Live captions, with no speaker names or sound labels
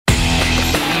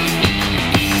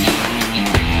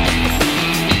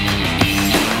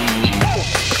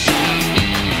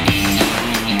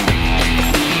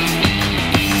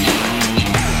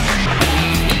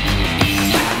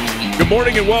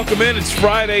Morning and welcome in. It's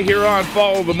Friday here on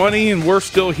Follow the Money, and we're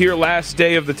still here last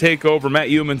day of the takeover. Matt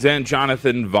Youmans and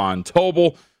Jonathan Von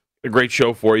Tobel. A great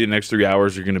show for you. The next 3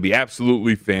 hours are going to be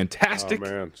absolutely fantastic. Oh,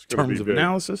 man. In terms of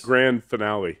analysis. Grand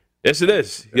finale. Yes, it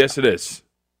is. Yeah. Yes, it is.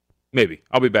 Maybe.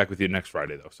 I'll be back with you next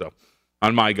Friday, though. So,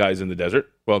 on My Guys in the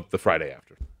Desert. Well, the Friday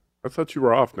after. I thought you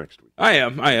were off next week. I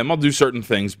am. I'll do certain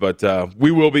things, but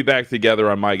we will be back together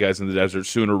on My Guys in the Desert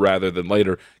sooner rather than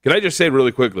later. Can I just say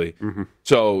really quickly? Mm-hmm.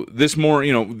 So this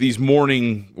morning, these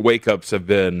morning wake-ups have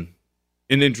been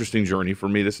an interesting journey for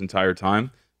me this entire time.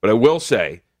 But I will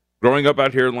say, growing up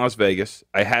out here in Las Vegas,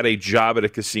 I had a job at a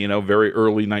casino, very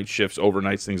early night shifts,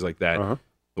 overnights, things like that. Uh-huh.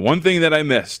 The one thing that I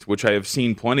missed, which I have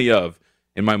seen plenty of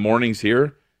in my mornings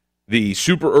here, the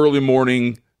super early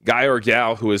morning guy or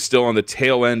gal who is still on the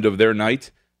tail end of their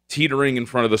night, teetering in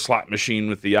front of the slot machine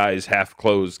with the eyes half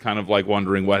closed, kind of like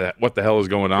wondering what the hell is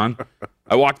going on.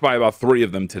 I walked by about 3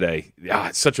 of them today. Yeah,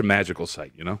 it's such a magical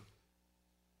sight, you know?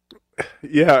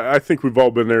 Yeah, I think we've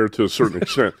all been there to a certain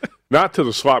extent. Not to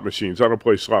the slot machines. I don't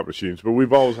play slot machines, but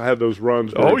we've always had those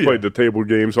runs where we played the table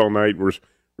games all night. We're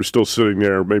still sitting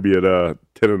there maybe at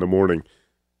 10 in the morning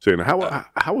saying,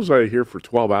 how was I here for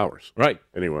 12 hours? Right.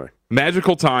 Anyway.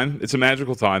 Magical time. It's a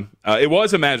magical time. It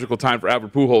was a magical time for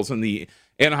Albert Pujols and the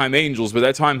Anaheim Angels, but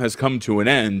that time has come to an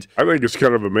end. I think it's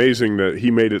kind of amazing that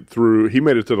he made it through. He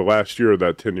made it to the last year of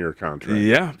that 10-year contract.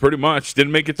 Yeah, pretty much.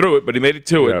 Didn't make it through it, but he made it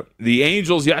to it. The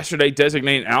Angels yesterday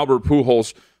designated Albert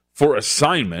Pujols for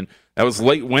assignment. That was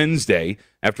late Wednesday.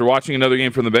 After watching another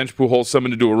game from the bench, Pujols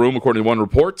summoned into a room, according to one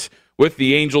report, with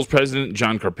the Angels president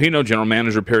John Carpino, general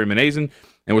manager Perry Minasian,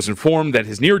 and was informed that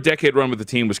his near-decade run with the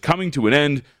team was coming to an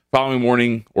end. Following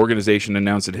morning, organization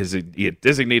announced that he had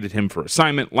designated him for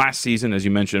assignment last season, as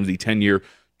you mentioned, the 10-year,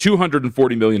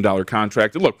 $240 million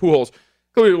contract. And look, Pujols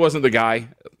clearly wasn't the guy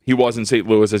he was in St.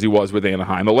 Louis as he was with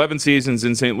Anaheim. 11 seasons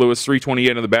in St. Louis,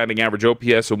 328 on the batting average,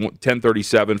 OPS of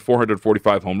 1037,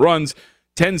 445 home runs.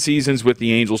 10 seasons with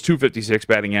the Angels, 256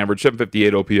 batting average,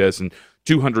 758 OPS, and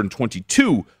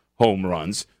 222 home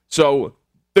runs. So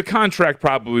the contract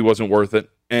probably wasn't worth it.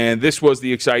 And this was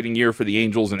the exciting year for the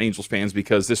Angels and Angels fans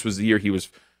because this was the year he was,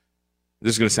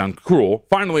 this is going to sound cruel,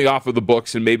 finally off of the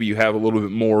books, and maybe you have a little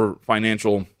bit more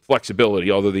financial flexibility,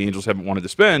 although the Angels haven't wanted to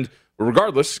spend. But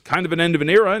regardless, kind of an end of an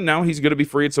era, and now he's going to be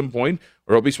free at some point,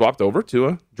 or he'll be swapped over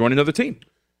to join another team.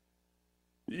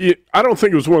 Yeah, I don't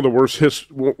think it was one of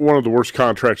the worst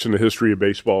contracts in the history of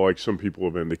baseball, like some people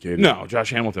have indicated. No,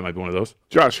 Josh Hamilton might be one of those.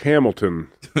 Josh Hamilton,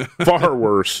 far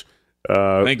worse.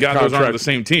 Thank God those aren't on the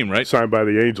same team, right? Signed by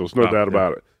the Angels, no doubt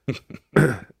about it.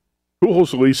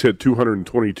 Pujols at least hit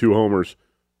 222 homers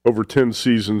over 10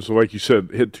 seasons. Like you said,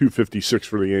 hit 256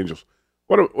 for the Angels.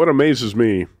 What amazes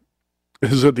me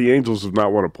is that the Angels have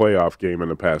not won a playoff game in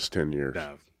the past 10 years.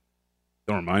 No,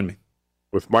 don't remind me.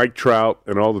 With Mike Trout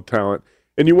and all the talent.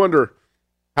 And you wonder,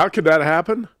 how could that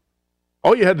happen?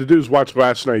 All you had to do is watch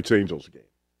last night's Angels game.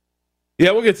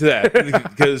 Yeah, we'll get to that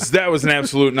because that was an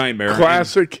absolute nightmare.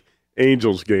 Classic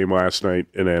Angels game last night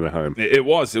in Anaheim. It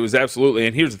was absolutely.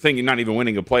 And here's the thing: you're not even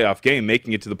winning a playoff game,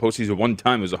 making it to the postseason one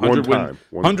time. It was a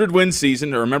 100-win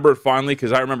season. I remember it fondly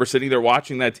because I remember sitting there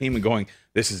watching that team and going,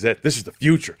 "This is it. This is the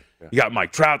future." Yeah. You got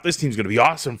Mike Trout. This team's going to be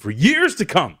awesome for years to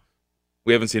come.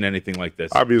 We haven't seen anything like this.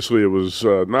 Obviously, it was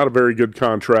not a very good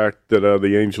contract that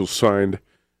the Angels signed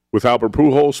with Albert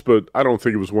Pujols, but I don't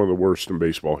think it was one of the worst in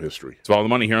baseball history. It's all the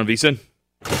money here on VSiN.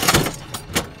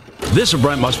 This is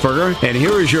Brent Musburger, and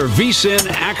here is your VSiN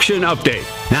Action Update.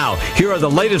 Now, here are the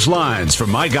latest lines from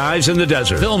My Guys in the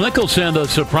Desert. Phil Mickelson, the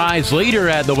surprise leader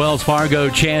at the Wells Fargo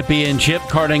Championship,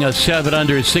 carding a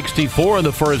 7-under 64 in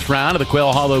the first round of the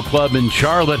Quail Hollow Club in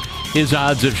Charlotte. His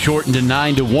odds have shortened to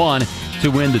 9-1 to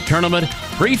win the tournament.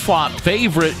 Pre-flop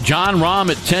favorite John Rahm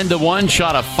at 10-1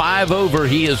 shot a 5-over.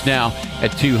 He is now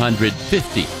at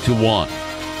 250-1.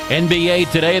 NBA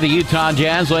today, the Utah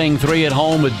Jazz laying 3 at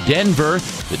home with Denver.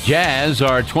 The Jazz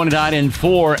are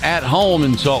 29-4 at home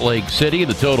in Salt Lake City.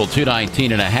 The total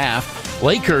 219.5.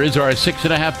 Lakers are a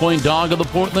 6.5-point dog of the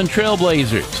Portland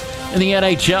Trailblazers. In the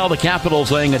NHL, the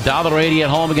Capitals laying $1.80 at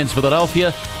home against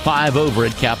Philadelphia, 5 over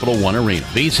at Capital One Arena.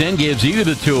 VSiN gives you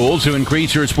the tools to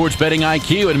increase your sports betting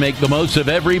IQ and make the most of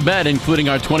every bet, including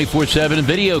our 24/7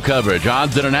 video coverage,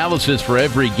 odds and analysis for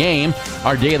every game,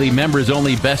 our daily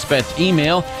members-only best bets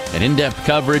email, and in-depth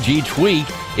coverage each week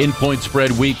in Point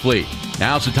Spread Weekly.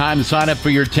 Now's the time to sign up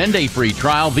for your 10-day free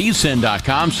trial,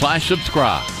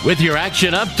 vsin.com/subscribe. With your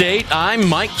action update, I'm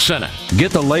Mike Senna.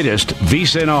 Get the latest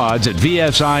VSiN odds at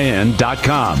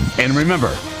vsin.com. And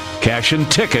remember, cash and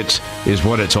tickets is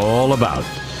what it's all about.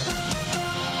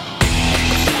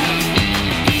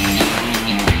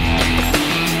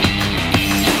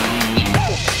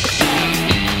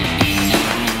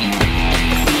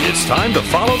 time to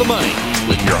follow the money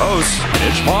with your hosts,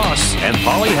 Mitch Moss and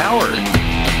Paulie Howard.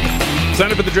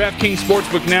 Sign up at the DraftKings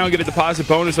Sportsbook now and get a deposit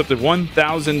bonus up to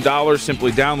 $1,000.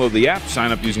 Simply download the app,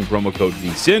 sign up using promo code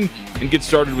VSIN, and get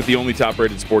started with the only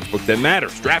top-rated sportsbook that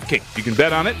matters, DraftKings. You can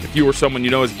bet on it. If you or someone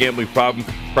you know has a gambling problem,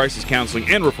 crisis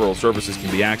counseling and referral services can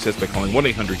be accessed by calling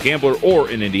 1-800-GAMBLER or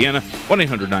in Indiana,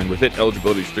 1-800-9-WITH-IT.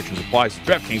 Eligibility restrictions apply. See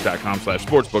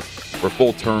DraftKings.com/sportsbook for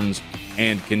full terms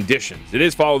and conditions. It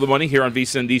is Follow the Money here on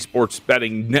VSiN, the Sports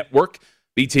Betting Network.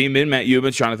 B-Team in, Matt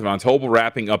Youmans, Jonathan Von Tobel,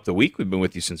 wrapping up the week. We've been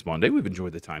with you since Monday. We've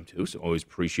enjoyed the time, too, so always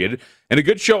appreciate it. And a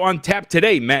good show on tap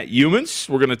today, Matt Youmans.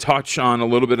 We're going to touch on a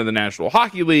little bit of the National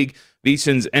Hockey League.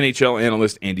 VSiN's NHL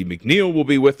analyst Andy McNeil will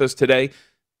be with us today.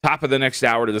 Top of the next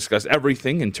hour to discuss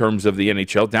everything in terms of the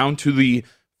NHL, down to the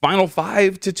final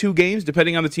 5 to 2 games,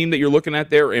 depending on the team that you're looking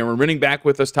at there. And we're running back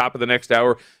with us top of the next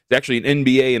hour. It's actually an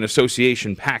NBA and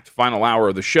association-packed final hour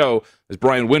of the show. As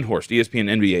Brian Windhorst, ESPN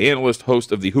NBA analyst,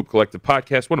 host of the Hoop Collective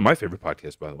podcast, one of my favorite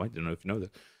podcasts, by the way, didn't know if you know that,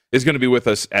 is going to be with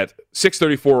us at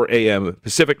 6:34 a.m.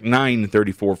 Pacific,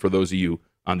 9:34 for those of you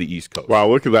on the East Coast. Wow,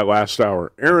 look at that last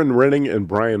hour. Aaron Renning and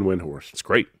Brian Windhorst. It's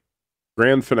great.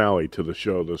 Grand finale to the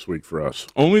show this week for us.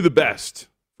 Only the best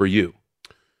for you.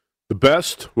 The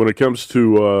best when it comes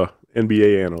to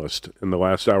NBA analyst in the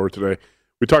last hour today.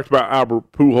 We talked about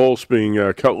Albert Pujols being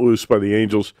cut loose by the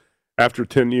Angels after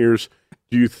 10 years.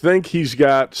 Do you think he's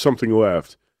got something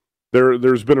left?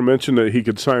 There's been a mention that he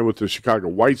could sign with the Chicago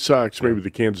White Sox, maybe the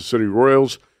Kansas City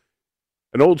Royals.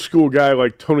 An old school guy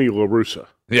like Tony La Russa.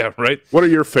 Yeah, right? What are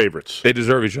your favorites? They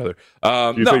deserve each other.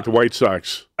 Do you think the White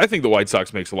Sox? I think the White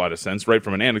Sox makes a lot of sense, right?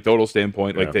 From an anecdotal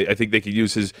standpoint, I think they could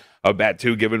use his bat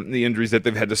too, given the injuries that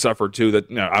they've had to suffer too,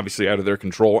 that obviously out of their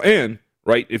control. And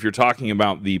right, if you're talking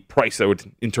about the price that would,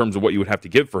 in terms of what you would have to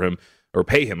give for him or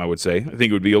pay him, I would say, I think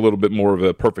it would be a little bit more of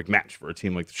a perfect match for a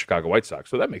team like the Chicago White Sox.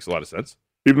 So that makes a lot of sense.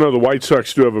 Even though the White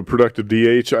Sox do have a productive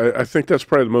DH, I think that's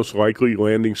probably the most likely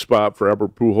landing spot for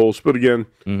Albert Pujols. But again,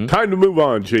 time to move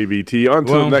on, JVT. On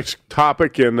to the next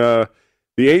topic. And the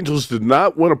Angels did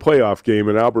not win a playoff game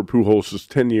in Albert Pujols'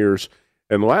 10 years.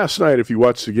 And last night, if you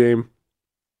watched the game,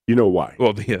 you know why.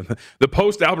 Well, the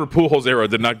post-Albert Pujols era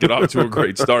did not get off to a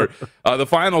great start. The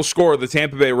final score, the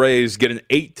Tampa Bay Rays get an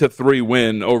 8-3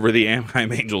 win over the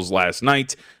Anaheim Angels last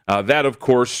night. That, of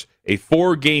course, a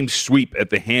 4-game sweep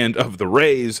at the hand of the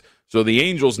Rays. So the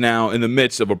Angels now in the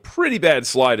midst of a pretty bad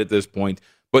slide at this point.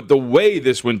 But the way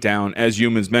this went down, as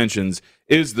Youmans mentions,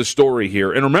 is the story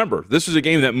here. And remember, this is a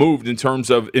game that moved in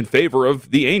favor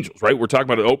of the Angels, right? We're talking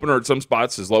about an opener at some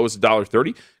spots as low as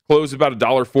 $1.30, closed about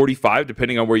 $1.45,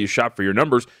 depending on where you shop for your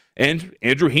numbers. And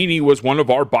Andrew Heaney was one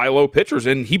of our buy low pitchers,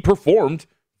 and he performed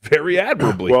very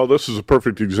admirably. Well, this is a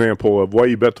perfect example of why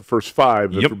you bet the first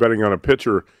 5 if you're betting on a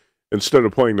pitcher instead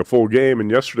of playing the full game. And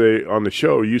yesterday on the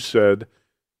show, you said,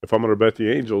 if I'm going to bet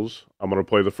the Angels, I'm going to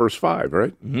play the first 5,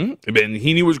 right? Mm-hmm. And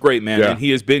Heaney was great, man, and he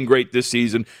has been great this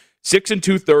season. 6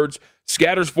 2/3,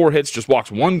 scatters 4 hits, just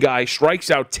walks 1 guy, strikes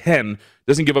out 10,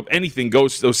 doesn't give up anything,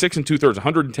 goes those 6 2/3,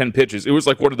 110 pitches. It was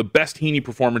like one of the best Heaney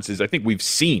performances I think we've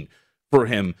seen for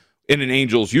him in an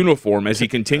Angels uniform as he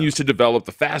continues to develop.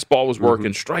 The fastball was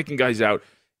working, striking guys out.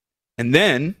 And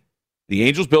then the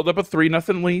Angels build up a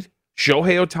 3-0 lead.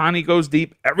 Shohei Ohtani goes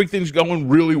deep. Everything's going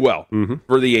really well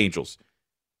for the Angels.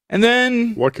 And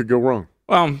then... what could go wrong?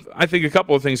 Well, I think a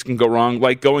couple of things can go wrong,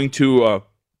 like going to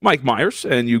Mike Myers,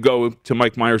 and you go to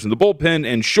Mike Myers in the bullpen,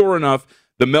 and sure enough,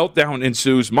 the meltdown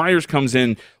ensues. Myers comes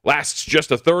in, lasts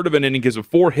just a third of an inning, gives up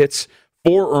 4 hits,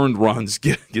 4 earned runs,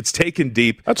 gets taken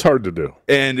deep. That's hard to do.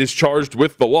 And is charged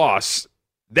with the loss.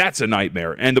 That's a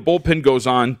nightmare. And the bullpen goes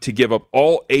on to give up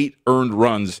all 8 earned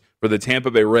runs for the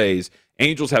Tampa Bay Rays.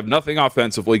 Angels have nothing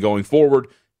offensively going forward,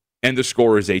 and the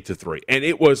score is 8-3. And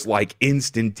it was like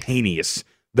instantaneous,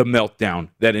 the meltdown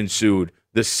that ensued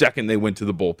the second they went to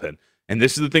the bullpen. And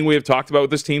this is the thing we have talked about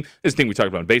with this team. This is the thing we talked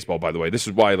about in baseball, by the way. This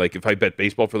is why, like, if I bet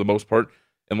baseball for the most part,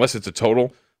 unless it's a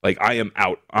total, like, I am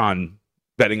out on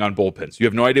betting on bullpens. You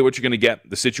have no idea what you're going to get.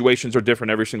 The situations are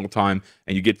different every single time,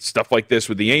 and you get stuff like this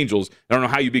with the Angels. I don't know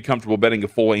how you'd be comfortable betting a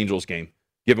full Angels game,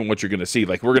 given what you're going to see.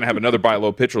 Like, we're going to have another buy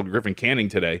low pitcher, Griffin Canning,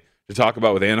 today to talk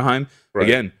about with Anaheim. Right.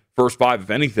 Again, first 5, if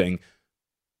anything,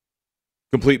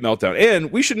 complete meltdown.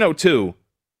 And we should know, too,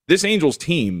 this Angels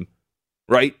team,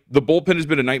 right, the bullpen has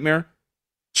been a nightmare.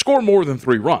 Score more than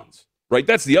 3 runs, right?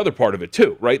 That's the other part of it,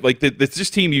 too, right? Like, this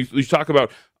team, you talk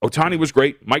about, Ohtani was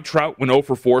great. Mike Trout went 0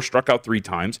 for 4, struck out 3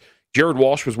 times. Jared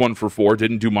Walsh was 1 for 4,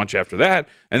 didn't do much after that.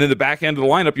 And then the back end of the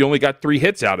lineup, you only got 3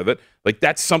 hits out of it. Like,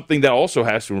 that's something that also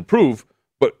has to improve.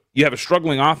 But you have a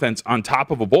struggling offense on top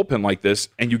of a bullpen like this,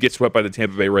 and you get swept by the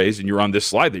Tampa Bay Rays, and you're on this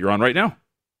slide that you're on right now.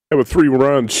 Yeah, but 3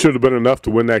 runs should have been enough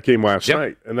to win that game last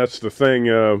night. And that's the thing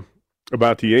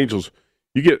about the Angels.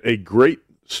 You get a great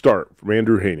start from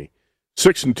Andrew Heaney.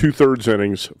 6 2/3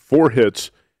 innings, 4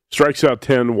 hits, strikes out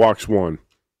 10, walks 1.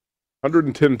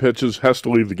 110 pitches, has to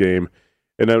leave the game.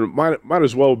 And then might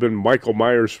as well have been Michael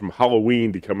Myers from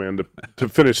Halloween to come in to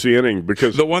finish the inning,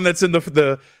 because the one that's in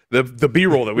the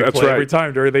B-roll that we play every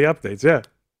time during the updates, yeah.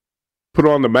 Put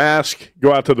on the mask,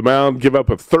 go out to the mound, give up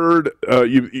a third.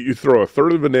 You throw a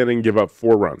third of an inning, give up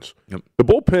 4 runs. Yep. The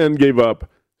bullpen gave up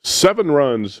 7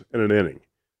 runs in an inning.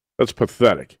 That's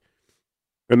pathetic.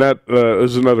 And that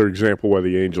is another example why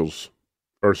the Angels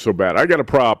are so bad. I got a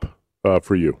prop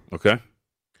for you. Okay.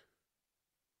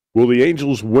 Will the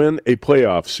Angels win a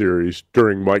playoff series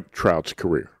during Mike Trout's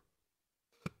career?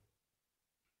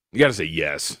 You got to say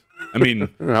yes. I mean,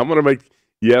 I'm going to make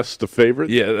yes the favorite,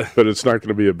 but it's not going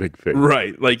to be a big favorite.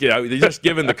 Right. Like, they're just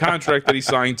given the contract that he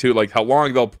signed to, like how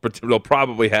long they'll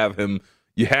probably have him,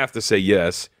 you have to say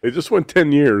yes. They just went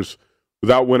 10 years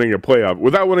without winning a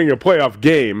playoff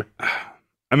game.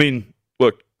 I mean,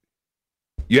 look,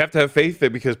 you have to have faith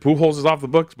that because Pujols is off the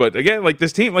books. But again, like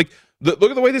this team, look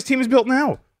at the way this team is built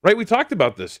now. Right, we talked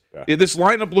about this. Yeah. This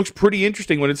lineup looks pretty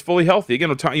interesting when it's fully healthy. Again,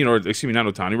 not Ohtani.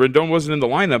 Rendon wasn't in the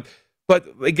lineup,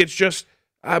 but like it's just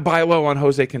buy low on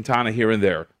Jose Quintana here and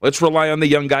there. Let's rely on the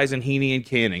young guys in Heaney and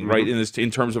Canning, right?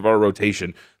 In terms of our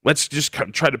rotation, let's just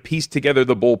try to piece together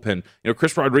the bullpen.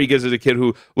 Chris Rodriguez is a kid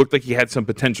who looked like he had some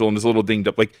potential and is a little dinged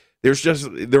up. Like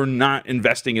they're not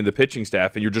investing in the pitching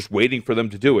staff, and you're just waiting for them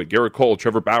to do it. Garrett Cole,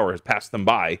 Trevor Bauer has passed them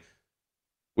by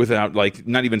without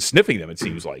not even sniffing them, it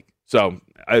seems like. So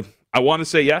I want to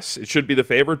say yes, it should be the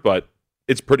favorite, but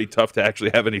it's pretty tough to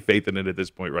actually have any faith in it at this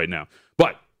point right now.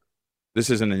 But this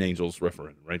isn't an Angels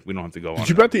referendum, right? We don't have to go on. Did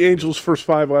you bet the Angels first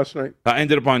 5 last night? I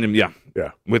ended up on him, yeah,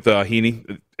 with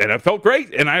Heaney, and I felt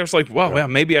great. And I was like, well,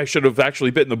 maybe I should have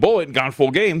actually bitten the bullet and gone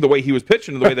full game the way he was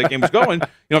pitching and the way that game was going. You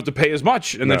don't have to pay as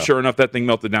much. And then sure enough, that thing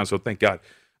melted down, so thank God.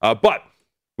 But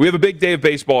we have a big day of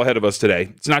baseball ahead of us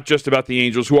today. It's not just about the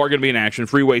Angels, who are going to be in action.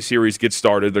 Freeway Series gets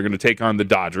started. They're going to take on the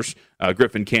Dodgers.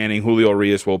 Griffin Canning, Julio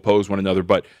Urias will oppose one another.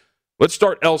 But let's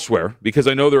start elsewhere, because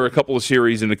I know there are a couple of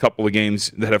series and a couple of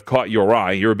games that have caught your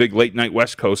eye. You're a big late-night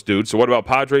West Coast dude. So what about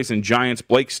Padres and Giants?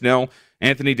 Blake Snell,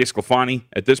 Anthony DeSclafani.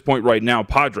 At this point right now,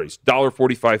 Padres,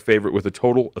 $1.45 favorite with a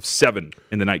total of 7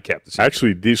 in the nightcap this evening.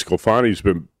 Actually, DeSclafani's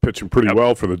been pitching pretty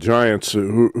well for the Giants,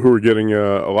 who are getting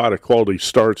a lot of quality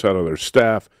starts out of their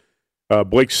staff.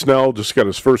 Blake Snell just got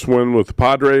his first win with the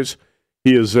Padres.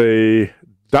 He is a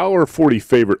 $1.40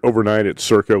 favorite overnight at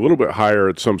Circa, a little bit higher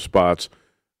at some spots,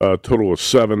 total of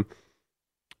 7.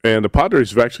 And the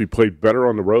Padres have actually played better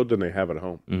on the road than they have at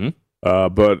home.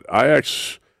 Mm-hmm. But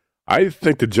I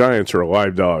think the Giants are a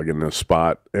live dog in this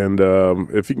spot. And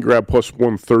if you can grab plus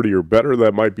 130 or better,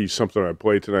 that might be something I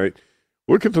play tonight.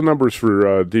 Look at the numbers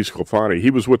for DeSclafani. He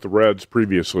was with the Reds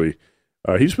previously.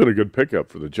 He's been a good pickup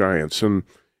for the Giants. And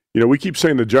we keep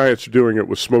saying the Giants are doing it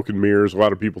with smoke and mirrors. A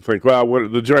lot of people think, well,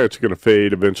 the Giants are going to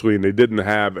fade eventually, and they didn't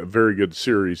have a very good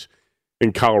series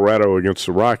in Colorado against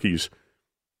the Rockies.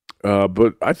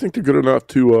 But I think they're good enough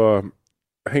to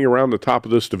hang around the top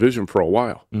of this division for a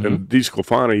while. Mm-hmm. And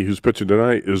DeSclafani, who's pitching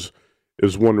tonight, is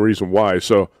one reason why.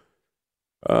 So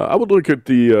I would look at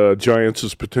the Giants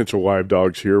as potential live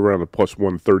dogs here around the plus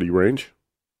 130 range.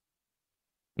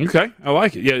 Okay, I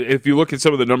like it. Yeah, if you look at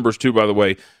some of the numbers, too, by the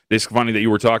way, DeSclafani that you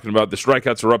were talking about, the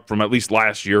strikeouts are up from at least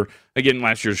last year. Again,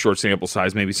 last year's short sample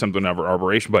size, maybe something of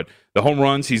aberration, but the home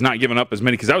runs, he's not giving up as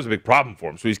many because that was a big problem for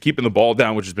him. So he's keeping the ball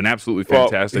down, which has been absolutely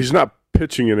fantastic. Well, he's not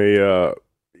pitching in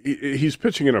he's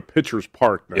pitching in a pitcher's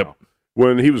park now. Yep.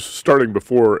 When he was starting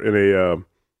before in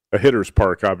a hitter's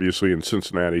park, obviously, in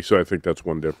Cincinnati, so I think that's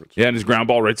one difference. Yeah, and his ground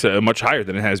ball rate's much higher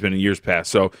than it has been in years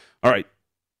past. So, all right,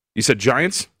 you said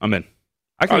Giants? I'm in.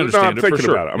 I can understand it for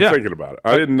sure. I'm thinking about it.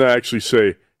 I didn't actually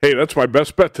say, hey, that's my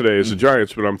best bet today is the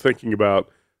Giants, but I'm thinking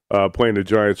about playing the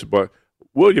Giants. But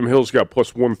William Hill's got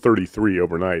plus 133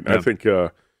 overnight. And I think,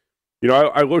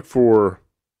 I look for,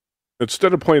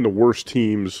 instead of playing the worst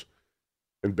teams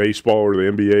in baseball or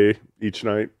the NBA each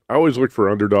night, I always look for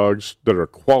underdogs that are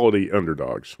quality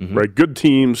underdogs, right? Good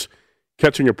teams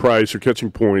catching a price or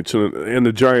catching points. And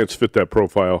the Giants fit that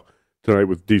profile tonight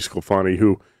with DeSclafani,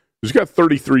 who's got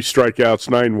 33 strikeouts,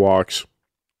 9 walks,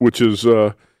 which is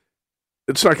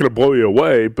it's not going to blow you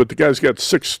away, but the guy's got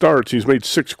 6 starts. He's made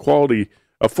 4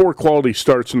 quality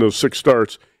starts in those 6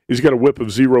 starts. He's got a whip of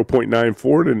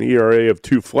 0.94 and an ERA of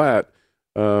 2 flat.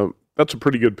 That's a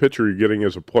pretty good pitcher you're getting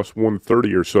as a plus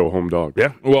 130 or so home dog.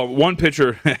 Yeah, well, one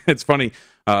pitcher, it's funny,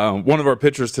 one of our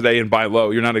pitchers today in buy low,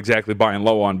 you're not exactly buying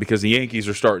low on because the Yankees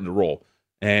are starting to roll.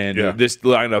 And this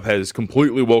lineup has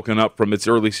completely woken up from its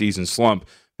early season slump.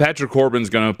 Patrick Corbin's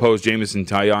going to oppose Jameson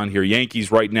Taillon here.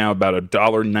 Yankees right now about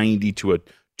 $1.90 to a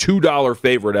 $2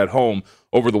 favorite at home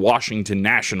over the Washington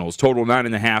Nationals. Total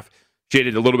 9.5,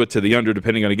 shaded a little bit to the under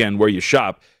depending on, again, where you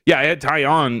shop. Yeah, I had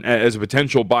Taillon as a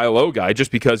potential buy low guy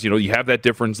just because, you have that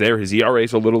difference there. His ERA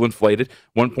is a little inflated,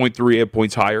 1.38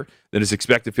 points higher than his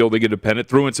expected fielding independent.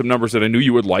 Threw in some numbers that I knew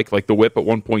you would like the whip at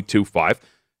 1.25.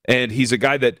 And he's a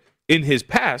guy that in his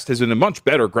past has been a much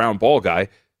better ground ball guy.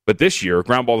 But this year,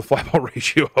 ground ball to fly ball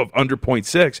ratio of under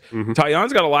 0.6.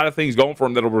 Taillon's got a lot of things going for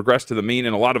him that'll regress to the mean,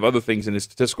 and a lot of other things in his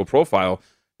statistical profile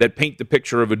that paint the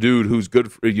picture of a dude who's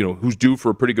good, who's due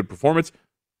for a pretty good performance.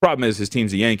 Problem is, his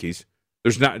team's the Yankees.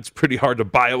 It's pretty hard to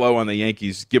buy low on the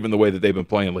Yankees given the way that they've been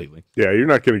playing lately. Yeah, you're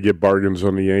not going to get bargains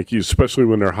on the Yankees, especially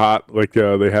when they're hot like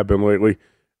they have been lately.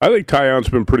 I think Taillon's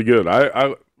been pretty good.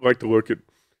 I like to look at.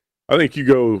 I think you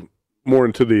go more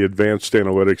into the advanced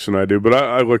analytics than I do, but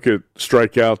I look at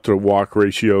strikeout to walk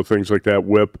ratio, things like that,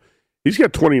 whip. He's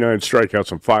got 29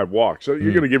 strikeouts and 5 walks. So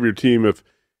you're going to give your team, if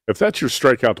that's your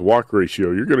strikeout to walk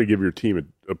ratio, you're going to give your team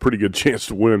a pretty good chance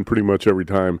to win pretty much every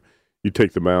time you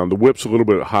take the mound. The whip's a little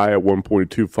bit high at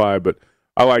 1.25, but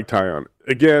I like Taillon.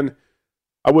 Again,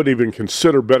 I wouldn't even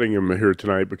consider betting him here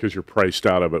tonight because you're priced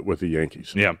out of it with the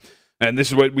Yankees. Yeah. And this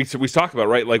is what we talk about,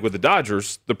 right? Like with the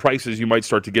Dodgers, the prices, you might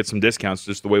start to get some discounts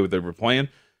just the way they were playing.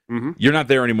 Mm-hmm. You're not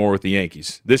there anymore with the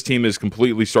Yankees. This team has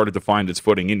completely started to find its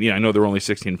footing. And I know they're only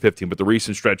 16-15, but the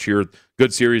recent stretch here,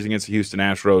 good series against the Houston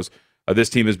Astros,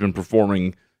 this team has been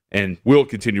performing and will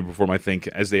continue to perform, I think,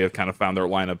 as they have kind of found their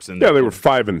lineups. And they were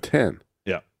 5-10.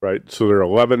 Yeah. Right? So they're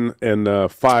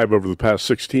 11-5 over the past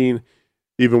 16.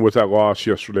 Even with that loss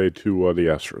yesterday to the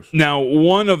Astros. Now,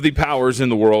 one of the powers in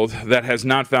the world that has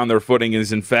not found their footing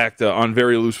is, in fact, on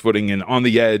very loose footing and on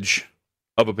the edge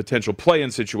of a potential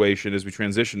play-in situation as we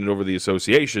transition it over the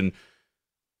association.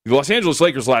 The Los Angeles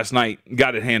Lakers last night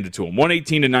got it handed to them,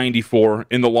 118-94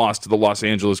 in the loss to the Los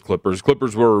Angeles Clippers.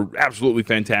 Clippers were absolutely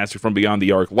fantastic from beyond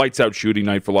the arc. Lights-out shooting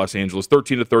night for Los Angeles,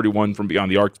 13-31 from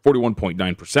beyond the arc,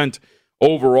 41.9%.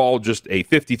 Overall, just a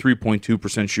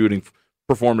 53.2% shooting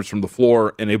performance from the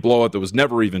floor in a blowout that was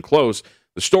never even close.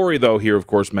 The story, though, here, of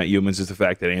course, Matt Humans, is the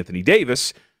fact that Anthony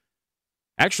Davis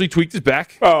actually tweaked his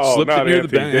back. Oh, slipped not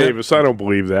Anthony Davis. I don't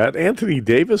believe that. Anthony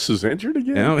Davis is injured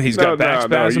again? He's got back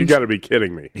spasms. You got to be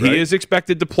kidding me. Right? He is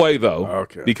expected to play, though,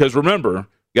 because remember,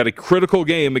 you got a critical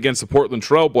game against the Portland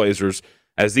Trail Blazers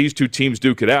as these two teams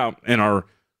duke it out and are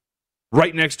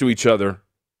right next to each other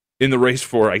in the race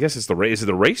for, I guess it's the race. Is it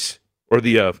the race? Or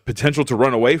the potential to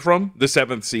run away from the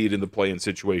 7th seed in the play-in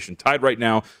situation. Tied right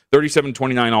now,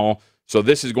 37-29 all. So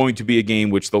this is going to be a game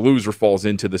which the loser falls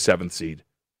into the 7th seed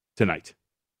tonight.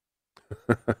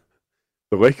 The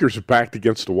Lakers are backed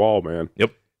against the wall, man.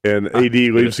 Yep. And AD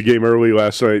leaves the game early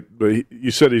last night, but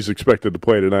you said he's expected to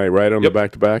play tonight, right, on the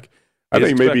back-to-back? I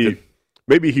think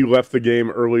maybe he left the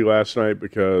game early last night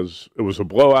because it was a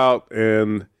blowout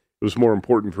and it was more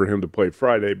important for him to play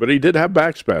Friday. But he did have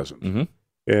back spasms. Mm-hmm.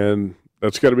 And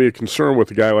that's got to be a concern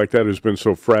with a guy like that who's been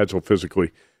so fragile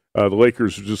physically. The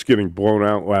Lakers were just getting blown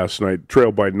out last night,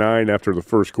 trailed by 9 after the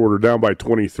first quarter, down by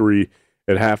 23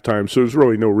 at halftime. So there's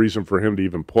really no reason for him to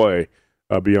even play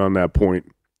beyond that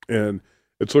point. And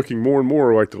it's looking more and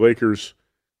more like the Lakers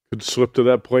could slip to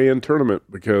that play-in tournament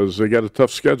because they got a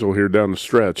tough schedule here down the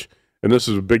stretch. And this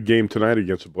is a big game tonight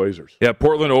against the Blazers. Yeah,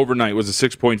 Portland overnight was a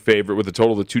 6-point favorite with a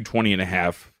total of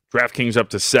 220.5. DraftKings up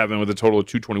to 7 with a total of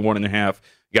 221.5.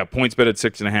 You got PointsBet at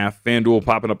 6.5. FanDuel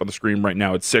popping up on the screen right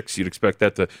now at 6. You'd expect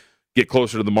that to get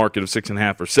closer to the market of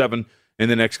 6.5 or 7 in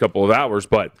the next couple of hours.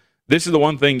 But this is the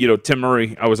one thing, Tim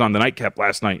Murray, I was on the nightcap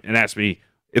last night and asked me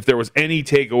if there was any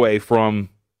takeaway from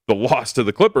the loss to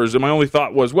the Clippers. And my only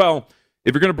thought was, well,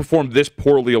 if you're going to perform this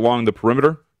poorly along the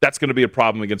perimeter, that's going to be a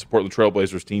problem against the Portland Trail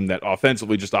Blazers team that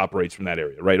offensively just operates from that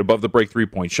area, right? Above the break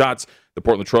 3-point shots. The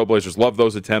Portland Trail Blazers love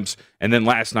those attempts. And then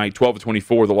last night,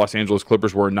 12-24, the Los Angeles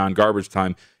Clippers were in non-garbage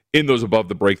time in those above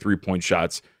the break 3-point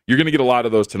shots. You're going to get a lot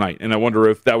of those tonight. And I wonder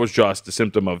if that was just a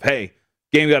symptom of, hey,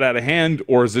 game got out of hand,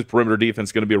 or is this perimeter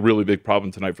defense going to be a really big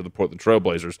problem tonight for the Portland Trail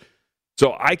Blazers?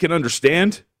 So I can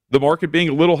understand the market being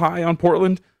a little high on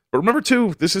Portland. But remember,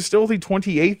 too, this is still the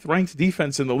 28th ranked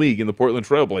defense in the league in the Portland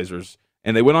Trail Blazers.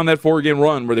 And they went on that 4-game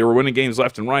run where they were winning games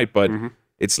left and right, but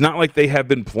it's not like they have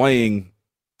been playing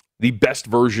the best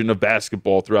version of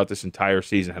basketball throughout this entire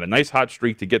season. Had a nice hot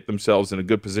streak to get themselves in a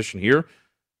good position here,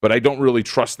 but I don't really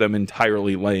trust them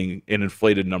entirely laying an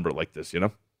inflated number like this, Yeah,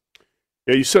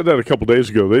 you said that a couple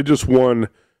days ago. They just won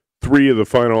 3 of the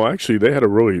final. Actually, they had a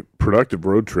really productive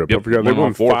road trip. Yep. I forgot they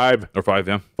won 5 or 5,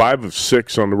 yeah. 5 of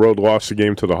 6 on the road, lost the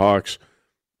game to the Hawks.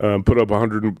 put up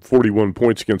 141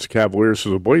 points against the Cavaliers.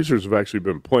 So the Blazers have actually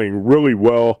been playing really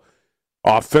well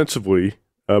offensively.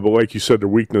 But like you said, their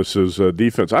weakness is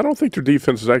defense. I don't think their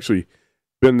defense has actually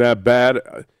been that bad.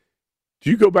 Do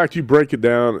you go back, do you break it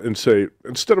down and say,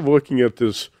 instead of looking at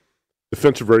this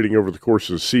defensive rating over the course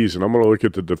of the season, I'm going to look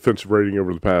at the defensive rating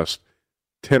over the past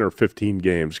 10 or 15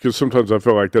 games? Because sometimes I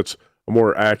feel like that's a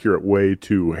more accurate way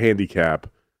to handicap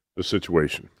the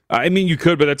situation. I mean, you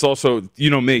could, but that's also, you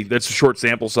know me, that's a short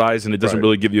sample size, and it doesn't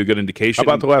really give you a good indication.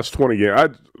 How about the last 20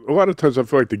 games? A lot of times I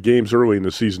feel like the games early in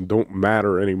the season don't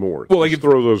matter anymore. Well, like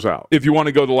throw those out. If you want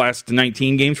to go the last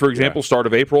 19 games, for example, start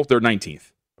of April, they're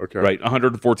 19th. Okay. Right,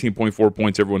 114.4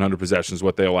 points every 100 possessions is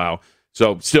what they allow.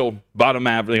 So still bottom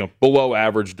average, below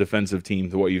average defensive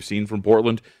team to what you've seen from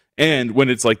Portland. And when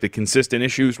it's like the consistent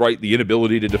issues, right, the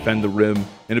inability to defend the rim,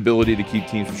 inability to keep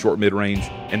teams from short mid-range,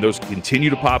 and those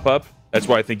continue to pop up, that's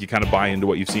why I think you kind of buy into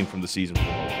what you've seen from the season for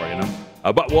the most part, you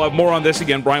know? But we'll have more on this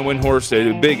again. Brian Windhorst,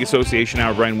 a big association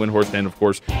now, Brian Windhorst, and of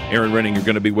course, Aaron Renning, you're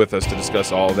going to be with us to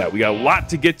discuss all of that. We got a lot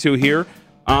to get to here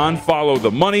on Follow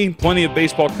the Money. Plenty of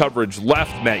baseball coverage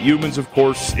left. Matt Youmans, of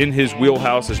course, in his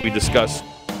wheelhouse as we discuss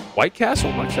White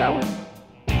Castle next hour.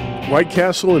 White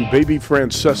Castle and Baby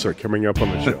Francesa coming up on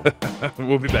the show.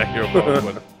 We'll be back here on Follow the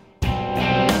Money.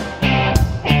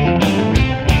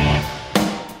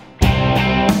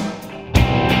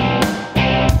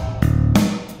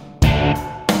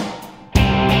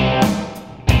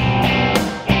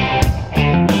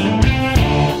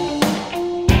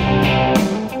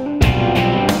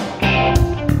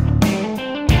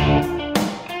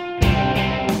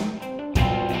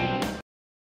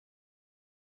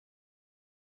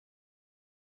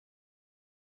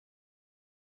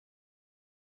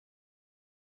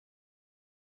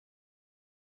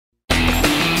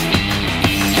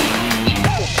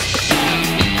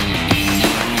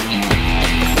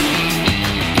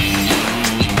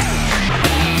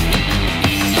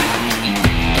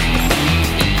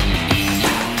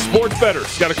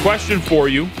 Bettors, got a question for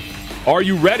you. Are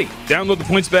you ready? Download the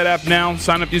PointsBet app now.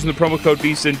 Sign up using the promo code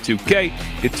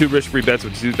VSIN2K. Get 2 risk-free bets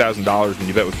with $2,000. When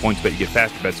you bet with PointsBet, you get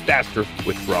faster bets, faster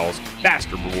withdrawals,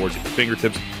 faster rewards at your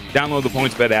fingertips. Download the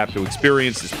PointsBet app to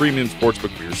experience this premium sportsbook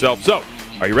for yourself. So,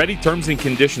 are you ready? Terms and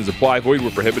conditions apply. Void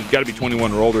where prohibited. Got to be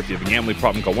 21 or older. If you have a gambling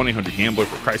problem, call 1-800-GAMBLER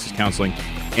for crisis counseling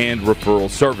and referral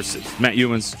services. Matt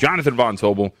Youmans, Jonathan Von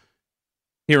Tobel,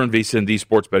 here on VSiN, the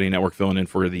Sports Betting Network, filling in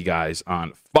for the guys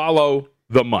on Follow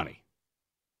the Money.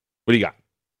 What do you got?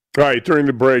 All right, during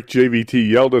the break, JVT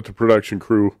yelled at the production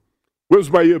crew,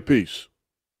 "Where's my earpiece?"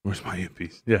 Where's my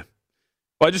earpiece? Yeah.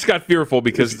 Well, I just got fearful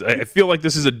because I feel like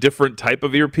this is a different type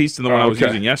of earpiece than the one I was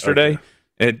using yesterday. Okay.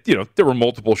 And, you know, there were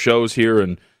multiple shows here.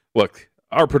 And, look,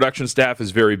 our production staff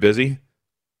is very busy.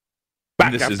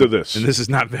 And this is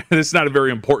not a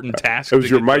very important task. It was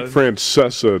your Mike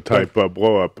Francesa type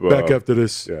blow-up. Back after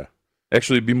this. Yeah.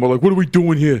 Actually, it'd be more like, what are we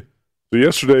doing here? So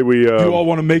yesterday we... you all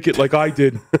want to make it like I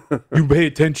did. You pay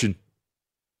attention.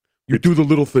 You do the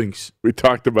little things. We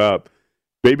talked about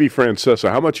Baby Francesa,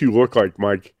 how much you look like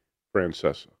Mike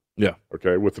Francesa. Yeah.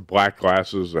 Okay, with the black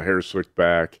glasses, the hair slicked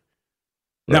back.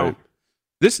 Right? Now,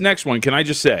 this next one, can I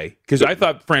just say, because I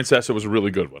thought Francesa was a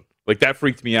really good one. Like, that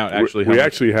freaked me out, actually. We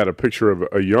actually had a picture of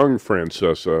a young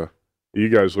Francesa. You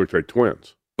guys looked like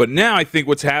twins. But now I think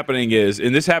what's happening is,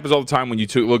 and this happens all the time when you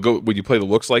play the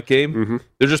looks like game, mm-hmm.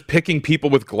 They're just picking people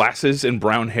with glasses and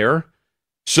brown hair.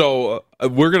 So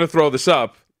we're going to throw this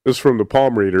up. This is from the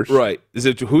Palm Readers. Right.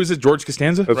 Who is it? George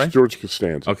Costanza? That's right? George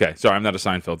Costanza. Okay. Sorry, I'm not a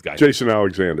Seinfeld guy. Jason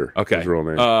Alexander. Okay. His real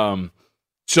name.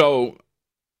 So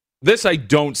this I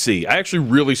don't see. I actually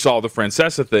really saw the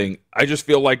Francesa thing. I just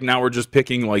feel like now we're just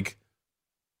picking like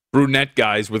brunette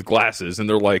guys with glasses, and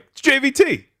they're like, it's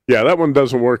JVT. Yeah, that one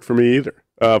doesn't work for me either.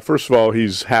 First of all,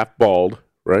 he's half bald,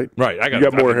 right? Right. You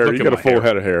got more hair. You got a full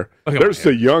head of hair. There's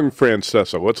the young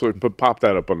Francesa. Let's pop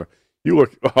that up on the. You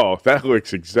look. Oh, that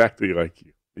looks exactly like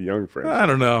you, the young Francesa. I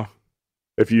don't know.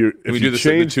 If you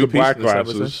change the black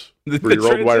glasses for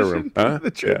your old wire room, huh?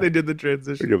 They did the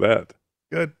transition. Look at that.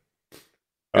 Good.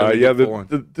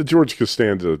 The George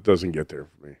Costanza doesn't get there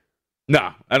for me.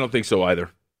 No, I don't think so either.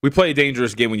 We play a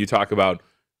dangerous game when you talk about,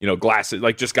 glasses,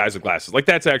 like just guys with glasses. Like,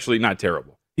 that's actually not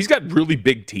terrible. He's got really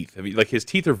big teeth. I mean, like, his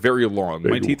teeth are very long.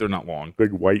 My teeth are not long.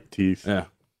 Big white teeth. Yeah.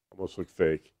 Almost look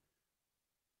fake.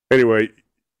 Anyway,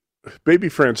 Baby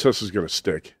Francesa is going to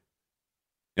stick.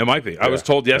 It might be. I was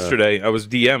told yesterday, I was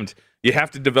DM'd, you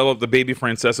have to develop the Baby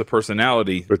Francesa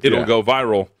personality. It'll go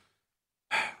viral.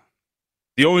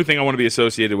 The only thing I want to be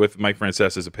associated with Mike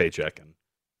Francesa is a paycheck. And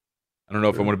I don't know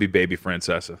if I want to be Baby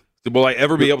Francesa. Will I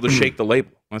ever be able to shake the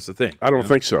label? That's the thing. I don't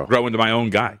think so. Grow into my own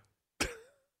guy.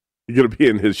 You're going to be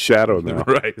in his shadow now.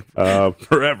 Right.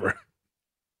 Forever.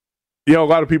 You know, a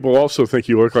lot of people also think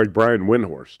you look like Brian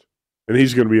Windhorst. And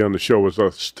he's going to be on the show with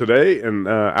us today and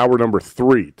hour number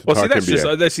 3 to talk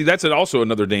NBA. That's also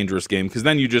another dangerous game because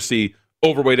then you just see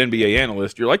overweight NBA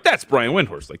analyst. You're like, that's Brian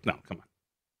Windhorst. Like, no, come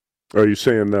on. Are you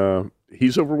saying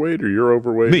he's overweight or you're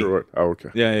overweight? Me. Or what? Oh,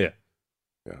 okay. Yeah.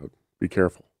 Be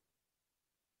careful.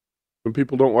 Some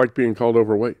people don't like being called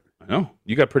overweight. I know.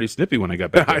 You got pretty snippy when I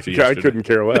got back. I couldn't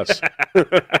care less.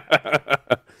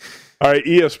 All right,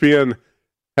 ESPN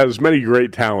has many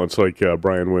great talents like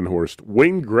Brian Windhorst.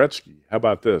 Wayne Gretzky, how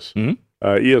about this? Mm-hmm.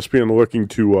 ESPN looking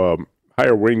to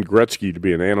hire Wayne Gretzky to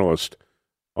be an analyst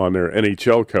on their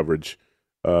NHL coverage.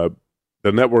 The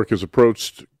network has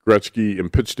approached Gretzky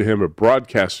and pitched to him a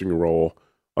broadcasting role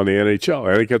on the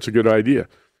NHL. I think that's a good idea.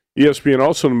 ESPN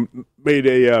also made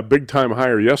a big-time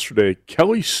hire yesterday.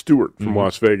 Kelly Stewart from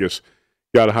Las Vegas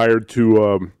got hired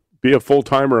to be a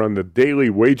full-timer on the Daily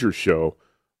Wager show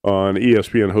on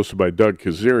ESPN, hosted by Doug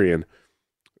Kazarian.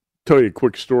 Tell you a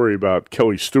quick story about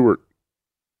Kelly Stewart.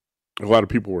 A lot of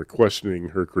people were questioning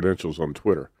her credentials on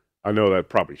Twitter. I know that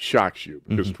probably shocks you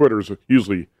because Twitter is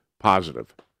usually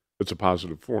positive. It's a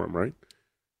positive forum, right?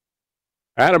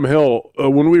 Adam Hill,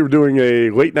 when we were doing a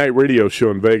late-night radio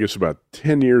show in Vegas about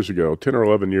 10 or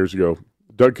 11 years ago,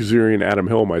 Doug Kazarian, Adam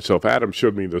Hill, and myself, Adam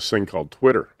showed me this thing called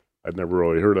Twitter. I'd never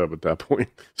really heard of at that point.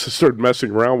 So I started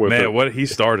messing around with it. Man, what he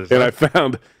started. And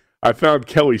I found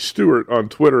Kelly Stewart on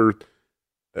Twitter,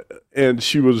 and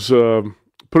she was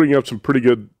putting up some pretty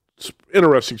good,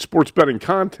 interesting sports betting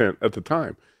content at the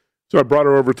time. So I brought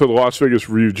her over to the Las Vegas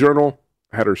Review-Journal,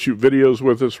 had her shoot videos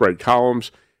with us, write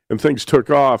columns, and things took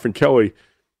off. And Kelly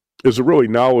is a really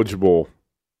knowledgeable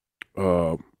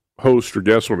host or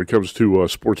guest when it comes to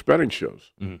sports betting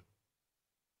shows. Mm-hmm.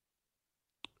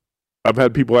 I've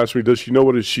had people ask me, does she know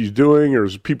what she's doing, or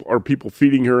are people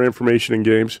feeding her information in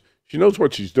games? She knows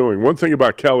what she's doing. One thing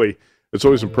about Kelly that's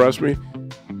always impressed me,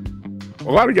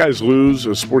 a lot of guys lose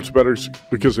as sports bettors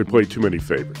because they play too many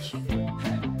favorites.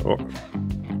 Well,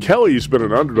 Kelly's been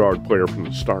an underdog player from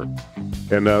the start.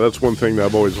 And that's one thing that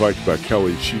I've always liked about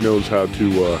Kelly. She knows how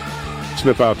to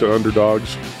sniff out the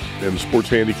underdogs in sports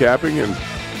handicapping, and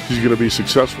she's going to be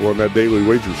successful on that Daily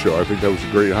Wager show. I think that was a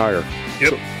great hire.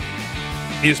 Yep. So,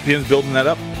 ESPN's building that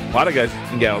up. A lot of guys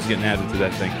and gals getting added to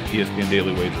that thing, ESPN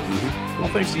Daily Wager. Mm-hmm. Well,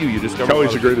 thanks to you. You discovered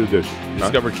Kelly's a great addition. You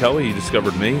discovered Kelly. You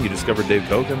discovered me. You discovered Dave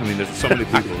Koken. I mean, there's so many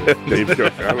people. Dave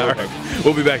Koken. All right.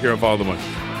 We'll be back here on Follow the Money.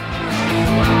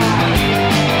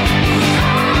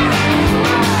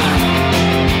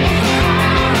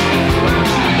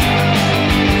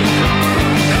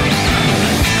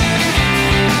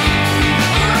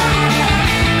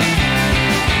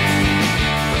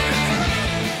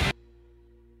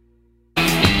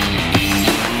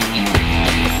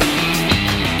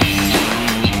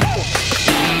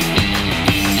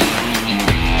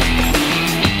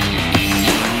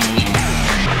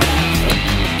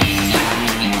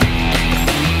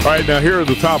 All right, now here are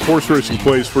the top horse racing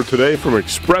plays for today from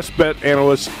ExpressBet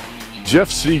analyst Jeff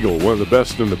Siegel, one of the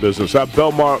best in the business. At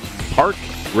Belmont Park,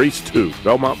 race 2,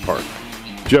 Belmont Park.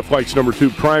 Jeff likes number 2,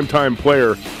 Primetime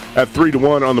Player, at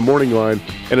 3-1 on the morning line.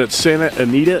 And at Santa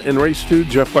Anita in race 2,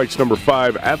 Jeff likes number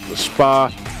 5, At the Spa,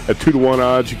 at 2-1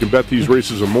 odds. You can bet these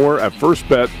races and more at First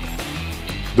Bet,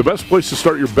 the best place to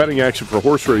start your betting action for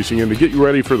horse racing. And to get you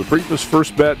ready for the Preakness,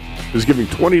 First Bet is giving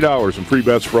 $20 in free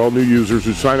bets for all new users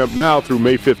who sign up now through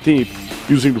May 15th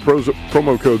using the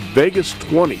promo code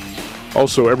VEGAS20.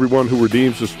 Also, everyone who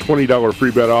redeems this $20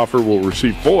 free bet offer will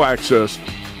receive full access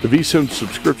to VSiN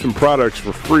subscription products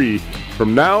for free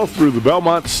from now through the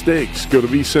Belmont Stakes. Go to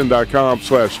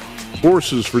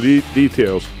vsin.com/horses for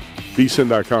details.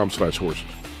 vsin.com/horses.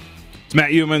 It's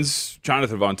Matt Youmans,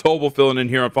 Jonathan Von Tobel filling in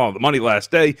here on Follow the Money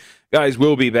last day. Guys,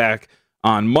 we'll be back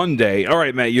on Monday. All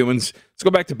right, Matt Youmans, let's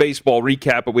go back to baseball,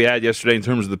 recap what we had yesterday in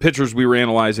terms of the pitchers we were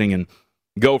analyzing and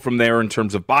go from there in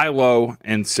terms of buy low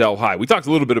and sell high. We talked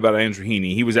a little bit about Andrew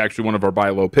Heaney. He was actually one of our buy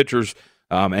low pitchers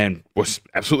and was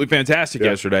absolutely fantastic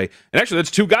yesterday. And actually,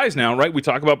 that's 2 guys now, right? We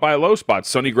talk about buy low spots.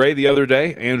 Sonny Gray the other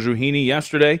day, Andrew Heaney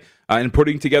yesterday, and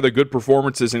putting together good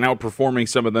performances and outperforming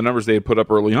some of the numbers they had put up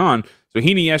early on. So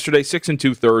Heaney yesterday, 6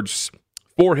 2/3,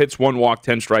 4 hits, 1 walk,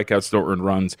 10 strikeouts, no earned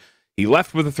runs. He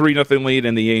left with a 3-0 lead,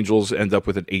 and the Angels end up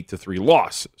with an 8-3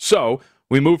 loss. So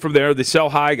we move from there. The sell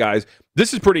high guys.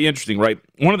 This is pretty interesting, right?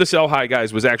 One of the sell high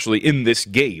guys was actually in this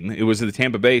game. It was the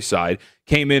Tampa Bay side.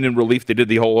 Came in relief. They did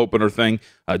the whole opener thing.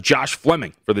 Josh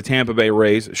Fleming for the Tampa Bay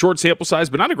Rays. Short sample size,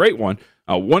 but not a great one.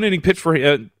 1 inning pitch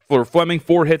for Fleming,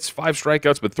 4 hits, 5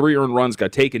 strikeouts, but 3 earned runs.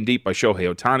 Got taken deep by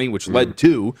Shohei Ohtani, which led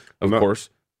to, of course,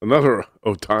 Another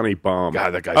Ohtani bomb.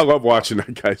 God, that guy. I love watching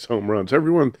that guy's home runs.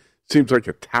 Everyone seems like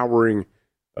a towering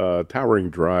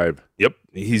drive. Yep,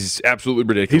 he's absolutely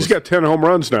ridiculous. He's got 10 home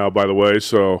runs now, by the way,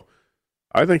 so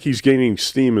I think he's gaining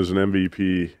steam as an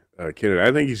MVP candidate.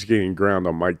 I think he's gaining ground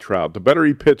on Mike Trout. The better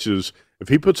he pitches, if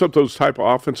he puts up those type of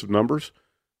offensive numbers,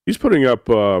 he's putting up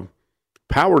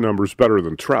power numbers better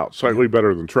than Trout, slightly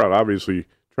better than Trout. Obviously,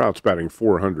 Trout's batting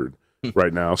 400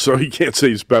 right now, so you can't say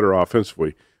he's better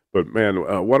offensively. But, man,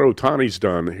 what Ohtani's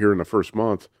done here in the first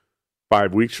month,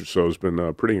 5 weeks or so, has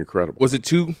been pretty incredible. Was it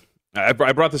two? I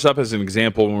brought this up as an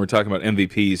example when we were talking about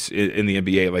MVPs in the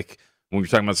NBA, like when we were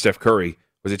talking about Steph Curry.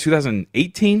 Was it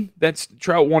 2018 that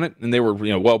Trout won it, and they were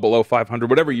well below 500,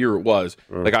 whatever year it was?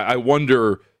 Like I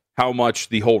wonder how much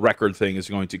the whole record thing is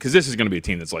going to, because this is going to be a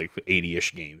team that's like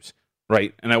 80-ish games,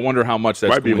 right? And I wonder how much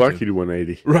that's might be going lucky to win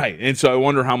 80, right? And so I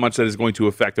wonder how much that is going to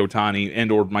affect Ohtani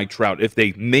and or Mike Trout if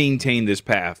they maintain this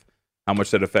path. How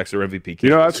much that affects their MVP?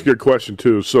 That's a good question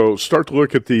too. So start to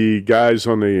look at the guys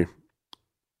on the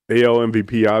AL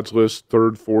MVP odds list,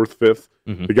 3rd, 4th, 5th.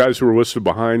 Mm-hmm. The guys who are listed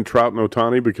behind Trout and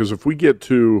Ohtani, because if we get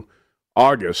to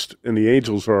August and the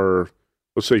Angels are,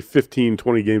 let's say, 15,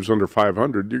 20 games under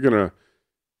 500, you're going to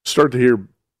start to hear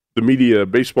the media,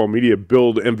 baseball media,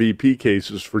 build MVP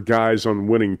cases for guys on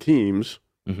winning teams,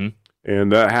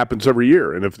 and that happens every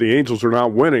year. And if the Angels are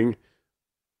not winning,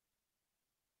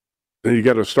 then you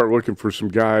got to start looking for some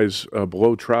guys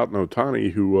below Trout and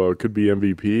Ohtani who could be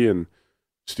MVP and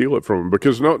steal it from them.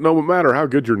 Because no matter how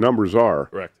good your numbers are,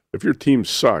 correct. If your team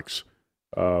sucks,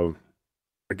 a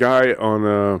guy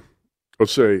on,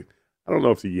 let's say, I don't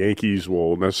know if the Yankees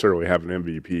will necessarily have an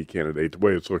MVP candidate the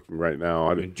way it's looking right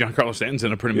now. I mean, Giancarlo Stanton's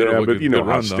in a pretty middle. Yeah, but you know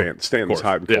how Stanton's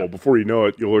hot and cold. Before you know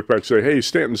it, you'll look back and say, hey,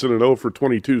 Stanton's in an 0 for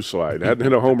 22 slide. Hadn't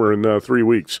hit a homer in 3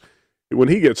 weeks. When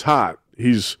he gets hot,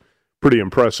 he's pretty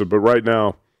impressive. But right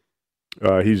now,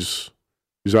 he's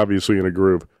obviously in a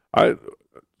groove.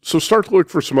 So start to look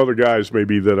for some other guys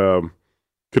maybe that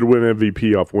could win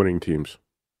MVP off winning teams.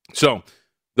 So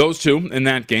those two in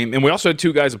that game. And we also had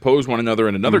two guys oppose one another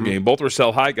in another game. Both were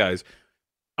sell-high guys.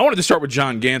 I wanted to start with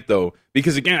John Gant, though,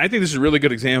 because, again, I think this is a really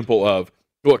good example of,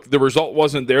 look, the result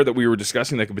wasn't there that we were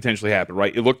discussing that could potentially happen,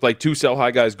 right? It looked like two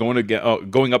sell-high guys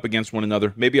going up against one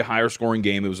another, maybe a higher-scoring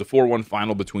game. It was a 4-1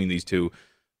 final between these two.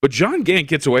 But John Gant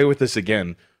gets away with this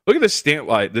again. Look at this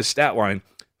stat line.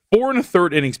 4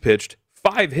 1/3 innings pitched,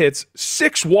 5 hits,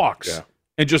 6 walks,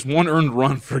 and just 1 earned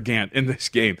run for Gant in this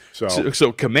game.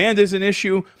 So command is an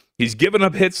issue. He's given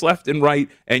up hits left and right,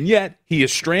 and yet he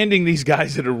is stranding these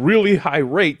guys at a really high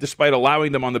rate despite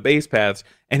allowing them on the base paths,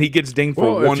 and he gets dinged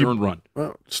for 1 earned run.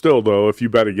 Well, still, though, if you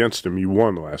bet against him, you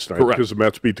won last night. Correct. Because the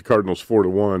Mets beat the Cardinals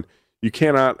 4-1. You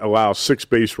cannot allow 6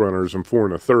 base runners and 4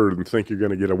 1/3 and think you're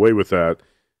going to get away with that.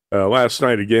 Last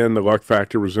night, again, the luck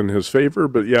factor was in his favor,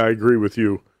 but, yeah, I agree with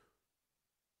you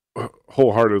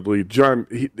wholeheartedly. John,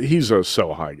 he's a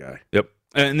sell-high guy. Yep.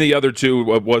 And the other two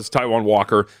was Taijuan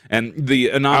Walker. And the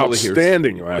anomaly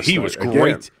outstanding here. Last he night. was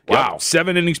great. Again. Wow. Yep.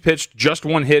 7 innings pitched, just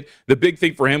 1 hit. The big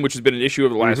thing for him, which has been an issue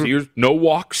over the last few years, no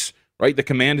walks, right? The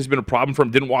command has been a problem for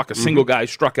him. Didn't walk a single guy,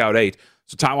 struck out 8.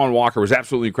 So Taijuan Walker was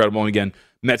absolutely incredible. And again,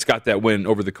 Mets got that win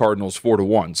over the Cardinals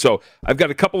 4-1. So I've got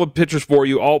a couple of pitchers for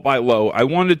you, all buy low. I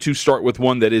wanted to start with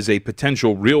one that is a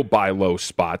potential real buy low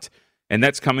spot, and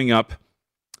that's coming up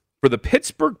for the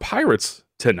Pittsburgh Pirates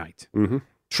tonight.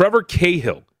 Trevor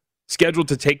Cahill, scheduled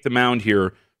to take the mound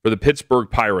here for the Pittsburgh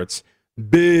Pirates.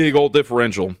 Big old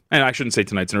differential, and I shouldn't say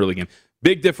tonight's an early game.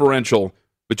 Big differential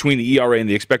between the ERA and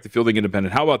the expected fielding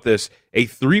independent. How about this? A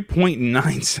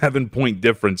 3.97 point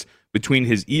difference between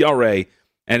his ERA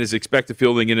and his expected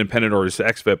fielding independent, or his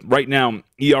xFIP. Right now,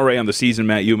 ERA on the season,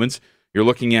 Matt Youmans, you're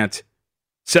looking at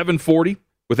 740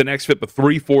 with an xFIP of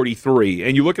 343.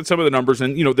 And you look at some of the numbers,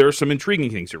 and there are some intriguing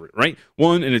things here, right?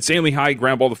 1, an insanely high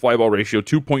ground ball to fly ball ratio,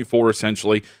 2.4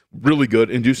 essentially, really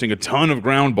good, inducing a ton of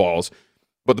ground balls.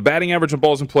 But the batting average on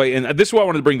balls in play, and this is why I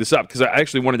wanted to bring this up, because I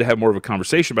actually wanted to have more of a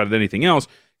conversation about it than anything else,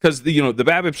 because the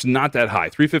BABIP's not that high.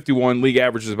 351, league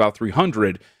average is about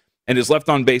 300, and his left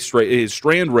on base rate, his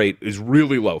strand rate is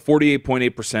really low,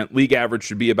 48.8%. League average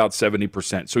should be about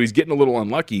 70%. So he's getting a little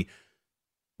unlucky.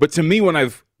 But to me, when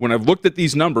I've looked at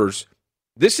these numbers,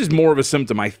 this is more of a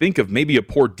symptom, I think, of maybe a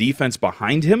poor defense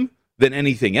behind him than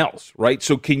anything else, right?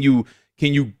 So can you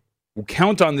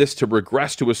count on this to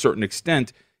regress to a certain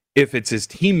extent if it's his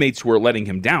teammates who are letting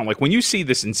him down? Like when you see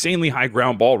this insanely high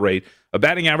ground ball rate, a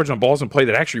batting average on balls in play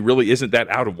that actually really isn't that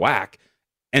out of whack,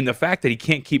 and the fact that he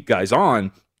can't keep guys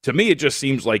on, to me, it just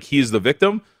seems like he's the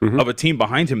victim of a team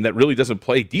behind him that really doesn't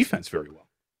play defense very well.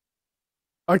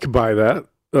 I could buy that.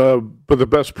 but the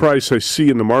best price I see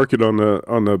in the market on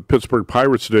the Pittsburgh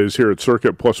Pirates today is here at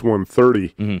Circa plus 130.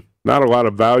 Mm-hmm. Not a lot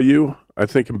of value, I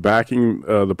think, in backing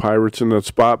the Pirates in that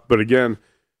spot. But again,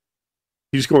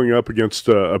 he's going up against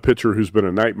a pitcher who's been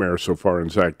a nightmare so far in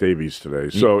Zach Davies today.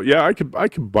 Mm-hmm. So yeah, I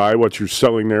could buy what you're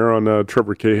selling there on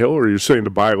Trevor Cahill, or you're saying to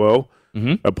buy low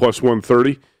at plus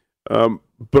 130.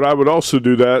 But I would also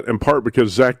do that in part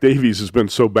because Zach Davies has been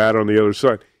so bad on the other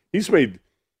side. He's made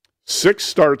 6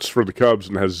 starts for the Cubs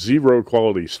and has 0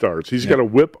 quality starts. He's got a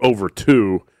whip over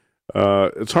 2.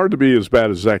 It's hard to be as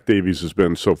bad as Zach Davies has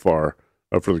been so far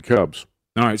for the Cubs.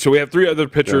 All right, so we have 3 other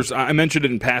pitchers. Yeah. I mentioned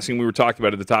it in passing. We were talking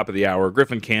about it at the top of the hour.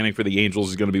 Griffin Canning for the Angels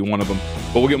is going to be one of them,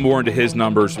 but we'll get more into his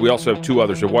numbers. We also have 2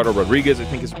 others. Eduardo Rodriguez, I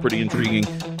think, is a pretty intriguing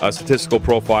statistical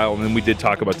profile, and then we did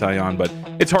talk about Taillon, but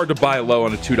it's hard to buy low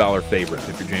on a $2 favorite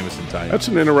if you're Jameson Taillon. That's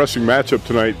an interesting matchup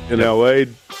tonight in L.A.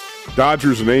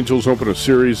 Dodgers and Angels open a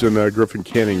series, and Griffin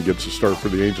Canning gets a start for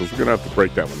the Angels. We're going to have to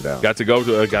break that one down. Got to go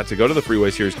to the Freeway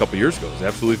Series a couple years ago. It was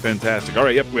absolutely fantastic. All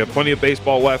right, we have plenty of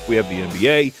baseball left. We have the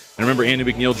NBA. And remember, Andy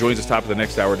McNeil joins us top of the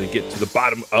next hour to get to the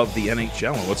bottom of the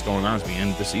NHL and what's going on as we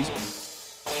end the season.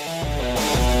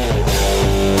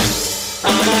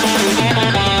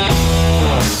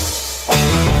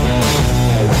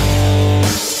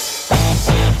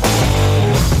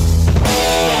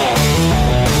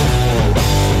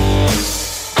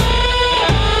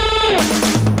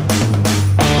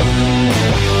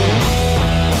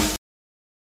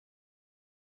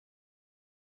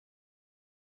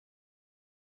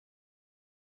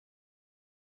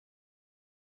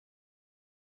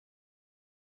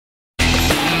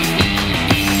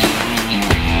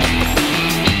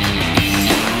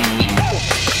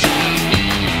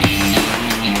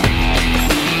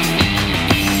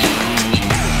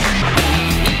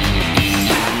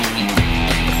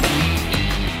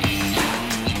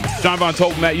 John Von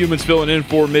Tobel, Matt Youmans filling in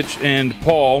for Mitch and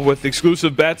Paul with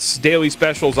exclusive bets, daily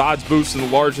specials, odds boosts, and the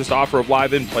largest offer of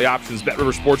live in-play options.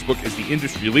 BetRivers Sportsbook is the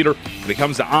industry leader when it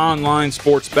comes to online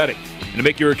sports betting. And to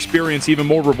make your experience even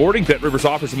more rewarding, BetRivers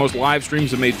offers the most live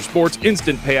streams of major sports,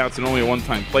 instant payouts, and only a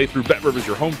one-time playthrough. BetRivers,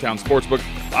 your hometown sportsbook.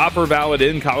 Offer valid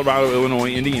in Colorado,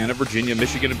 Illinois, Indiana, Virginia,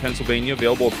 Michigan, and Pennsylvania.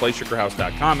 Available at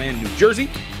PlaySugarHouse.com and New Jersey.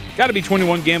 Got to be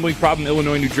 21. Gambling problem.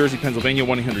 Illinois, New Jersey, Pennsylvania,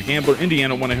 1-800-GAMBLER.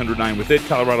 Indiana, 1-800-9-WITH-IT.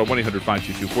 Colorado,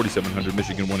 1-800-522-4700.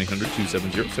 Michigan,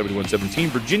 1-800-270-7117.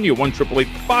 Virginia,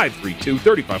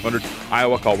 1-888-532-3500.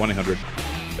 Iowa, call 1-800.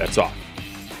 That's off. All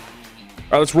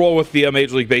right, let's roll with the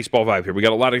Major League Baseball vibe here. We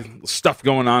got a lot of stuff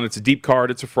going on. It's a deep card.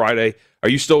 It's a Friday.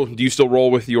 Do you still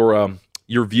roll with your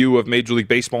view of Major League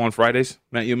Baseball on Fridays,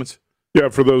 Matt Youmans? Yeah,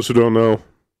 for those who don't know,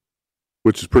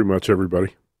 which is pretty much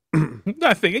everybody.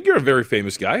 I think you're a very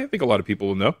famous guy. I think a lot of people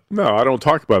will know. No, I don't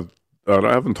talk about.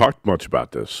 I haven't talked much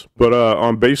about this, but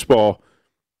on baseball,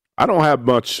 I don't have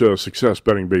much success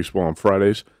betting baseball on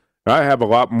Fridays. I have a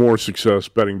lot more success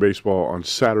betting baseball on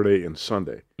Saturday and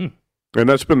Sunday, and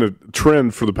that's been the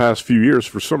trend for the past few years.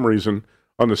 For some reason,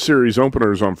 on the series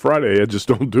openers on Friday, I just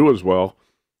don't do as well,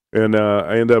 and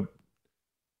I end up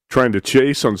trying to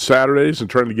chase on Saturdays and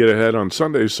trying to get ahead on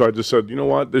Sundays. So I just said, you know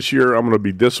what, this year I'm going to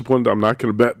be disciplined. I'm not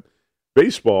going to bet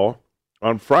baseball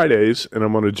on Fridays, and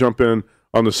I'm going to jump in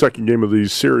on the second game of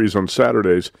these series on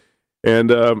Saturdays.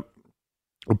 And I'm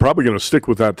probably going to stick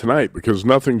with that tonight because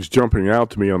nothing's jumping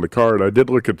out to me on the card. I did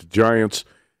look at the Giants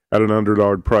at an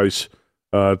underdog price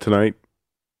tonight.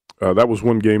 That was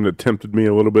one game that tempted me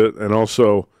a little bit. And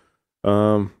also,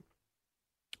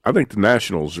 I think the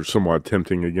Nationals are somewhat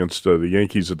tempting against the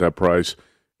Yankees at that price.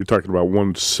 You're talking about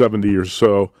 170 or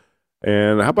so.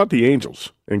 And how about the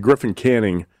Angels and Griffin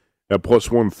Canning at plus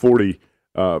 140?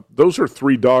 Those are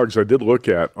 3 dogs I did look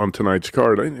at on tonight's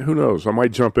card. Who knows? I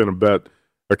might jump in and bet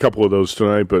a couple of those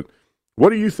tonight. But what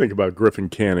do you think about Griffin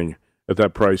Canning at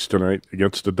that price tonight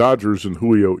against the Dodgers and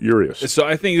Julio Urias? So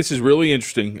I think this is really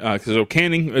interesting because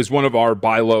Canning is one of our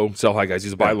buy low, sell high guys.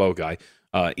 He's a buy low guy.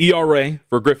 ERA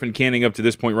for Griffin Canning up to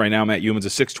this point right now, Matt Youmans,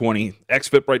 a 6.20.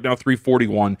 XFIP right now,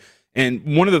 3.41.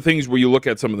 And one of the things where you look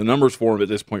at some of the numbers for him at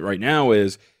this point right now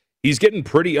is he's getting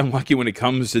pretty unlucky when it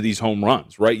comes to these home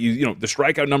runs, right? You know, the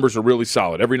strikeout numbers are really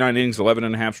solid. Every 9 innings,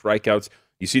 11.5 strikeouts.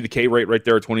 You see the K rate right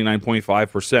there at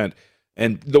 29.5%.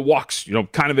 And the walks,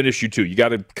 kind of an issue too. You got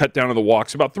to cut down on the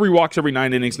walks. About 3 walks every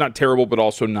 9 innings. Not terrible, but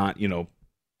also not,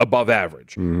 above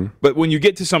average. Mm-hmm. But when you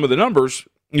get to some of the numbers,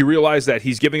 you realize that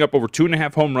he's giving up over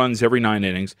 2.5 home runs every 9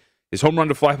 innings. His home run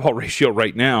to fly ball ratio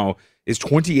right now is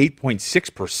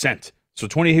 28.6%. So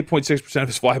 28.6% of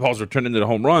his fly balls are turned into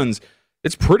home runs.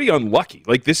 It's pretty unlucky.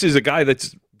 Like, this is a guy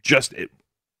that's just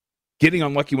getting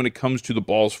unlucky when it comes to the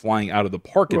balls flying out of the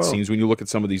park, it seems, when you look at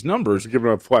some of these numbers.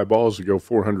 Giving up fly balls to go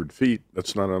 400 feet,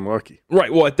 that's not unlucky.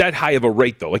 Right. Well, at that high of a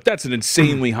rate, though, like that's an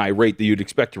insanely high rate that you'd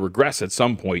expect to regress at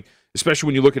some point, especially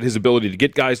when you look at his ability to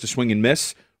get guys to swing and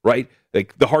miss, right?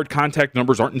 Like the hard contact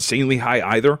numbers aren't insanely high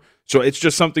either. So it's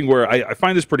just something where I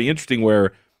find this pretty interesting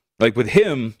where, like with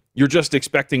him, you're just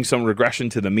expecting some regression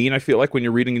to the mean, I feel like, when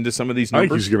you're reading into some of these numbers. I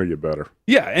think he's going to get better.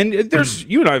 Yeah, and there's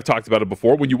you and I have talked about it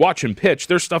before. When you watch him pitch,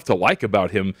 there's stuff to like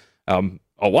about him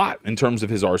a lot in terms of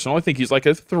his arsenal. I think he's like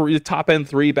a top end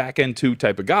 3, back end 2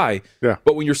 type of guy. Yeah.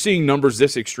 But when you're seeing numbers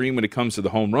this extreme when it comes to the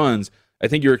home runs, I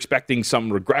think you're expecting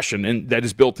some regression, and that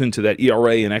is built into that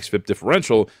ERA and xFIP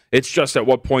differential. It's just at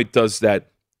what point does that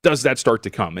start to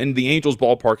come? And the Angels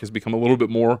ballpark has become a little bit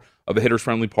more of a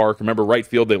hitters-friendly park. Remember, right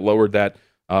field, they lowered that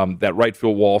right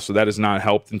field wall, so that has not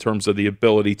helped in terms of the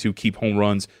ability to keep home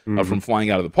runs from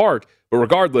flying out of the park. But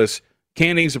regardless,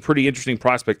 Canning's a pretty interesting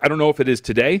prospect. I don't know if it is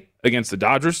today against the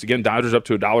Dodgers. Again, Dodgers up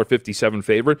to a $1.57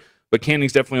 favorite, but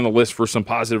Canning's definitely on the list for some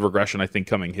positive regression, I think,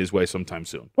 coming his way sometime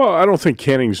soon. Well, I don't think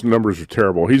Canning's numbers are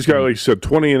terrible. He's got, like you said,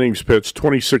 20 innings pitched,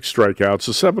 26 strikeouts,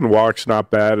 the 7 walks, not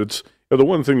bad. It's the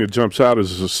one thing that jumps out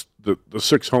is the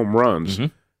 6 home runs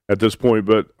at this point,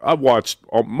 but I've watched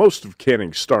most of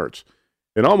Canning's starts,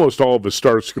 and almost all of his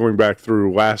starts going back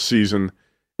through last season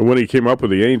and when he came up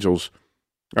with the Angels.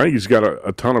 I think he's got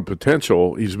a ton of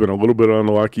potential. He's been a little bit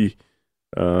unlucky,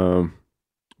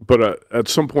 but at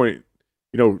some point,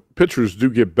 pitchers do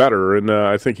get better, and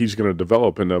I think he's going to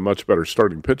develop into a much better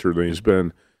starting pitcher than he's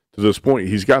been to this point.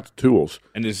 He's got the tools,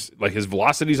 and his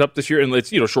velocity's up this year. And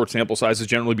it's short sample sizes.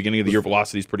 Generally, beginning of the year,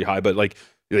 velocity is pretty high, but like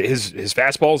his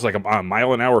fastball is like a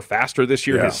mile an hour faster this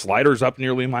year. Yeah. His slider's up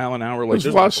nearly a mile an hour. Like his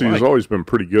velocity has always been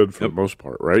pretty good for the most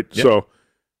part, right? Yep. So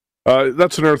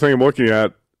that's another thing I'm looking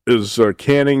at. Is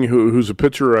Canning, who's a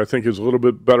pitcher, I think is a little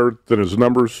bit better than his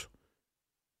numbers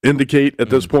indicate at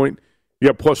this point. You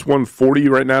got plus 140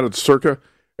 right now at Circa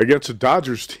against a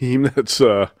Dodgers team that's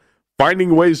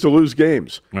finding ways to lose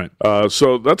games. Right.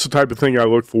 So that's the type of thing I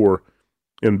look for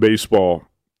in baseball.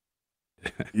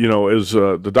 Is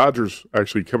the Dodgers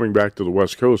actually coming back to the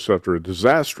West Coast after a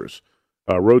disastrous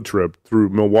road trip through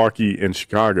Milwaukee and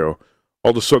Chicago,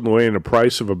 all of a sudden laying a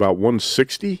price of about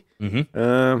 160.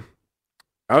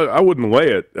 I wouldn't lay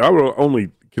it. I would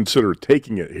only consider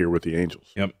taking it here with the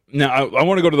Angels. Yep. Now, I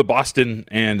want to go to the Boston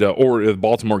and or the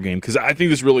Baltimore game because I think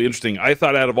this is really interesting. I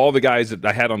thought out of all the guys that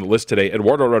I had on the list today,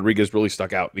 Eduardo Rodriguez really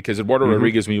stuck out because Eduardo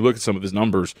Rodriguez, when you look at some of his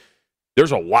numbers,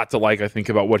 there's a lot to like, I think,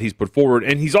 about what he's put forward.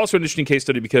 And he's also an interesting case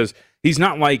study because he's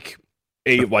not like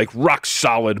a rock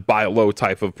solid buy low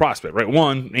type of prospect, right?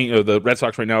 One, the Red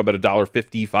Sox right now about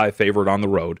 $1.55 favorite on the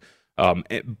road. And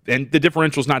the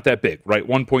differential's not that big, right?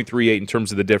 1.38 in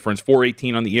terms of the difference,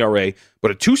 4.18 on the ERA, but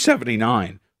a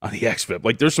 2.79 on the xFIP.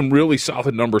 Like, there's some really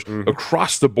solid numbers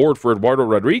across the board for Eduardo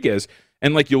Rodriguez.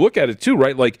 And, like, you look at it, too,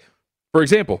 right? Like, for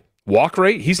example, walk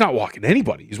rate, he's not walking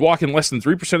anybody. He's walking less than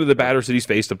 3% of the batters that he's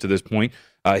faced up to this point.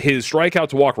 His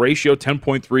strikeout-to-walk ratio,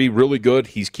 10.3, really good.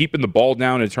 He's keeping the ball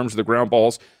down in terms of the ground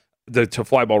balls to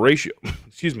fly ball ratio.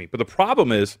 Excuse me. But the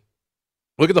problem is,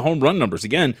 look at the home run numbers.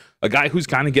 Again, a guy who's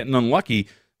kind of getting unlucky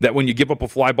that when you give up a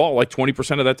fly ball, like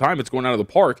 20% of that time, it's going out of the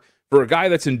park. For a guy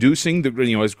that's inducing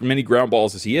as many ground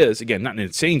balls as he is, again, not an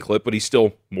insane clip, but he's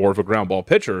still more of a ground ball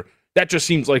pitcher. That just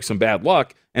seems like some bad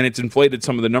luck, and it's inflated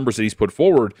some of the numbers that he's put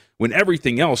forward when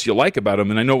everything else you like about him.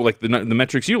 And I know like the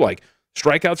metrics you like.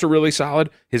 Strikeouts are really solid.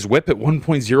 His whip at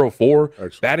 1.04.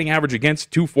 Excellent. Batting average against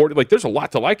 240. Like, there's a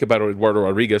lot to like about Eduardo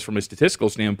Rodriguez from a statistical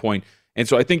standpoint. And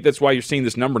so I think that's why you're seeing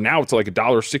this number now. It's like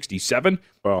 $1.67.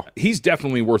 Well, he's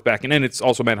definitely worth backing in. It's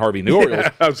also Matt Harvey and the Orioles.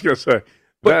 I was going to say,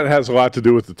 that has a lot to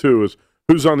do with the two, is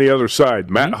who's on the other side.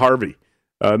 Matt Harvey.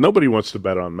 Nobody wants to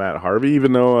bet on Matt Harvey,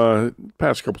 even though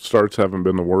past couple starts haven't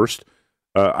been the worst.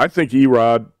 I think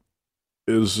Erod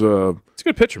is it's a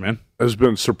good pitcher, man. Has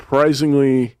been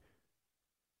surprisingly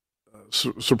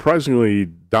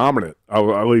dominant,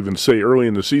 I'll even say, early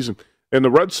in the season. And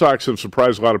the Red Sox have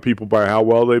surprised a lot of people by how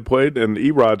well they played, and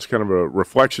Erod's kind of a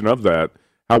reflection of that,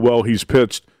 how well he's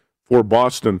pitched for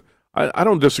Boston. I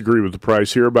don't disagree with the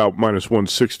price here, about minus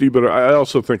 160, but I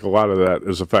also think a lot of that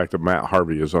is the fact that Matt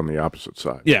Harvey is on the opposite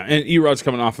side. Yeah, and Erod's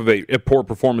coming off of a poor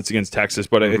performance against Texas,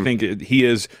 but I think he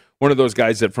is one of those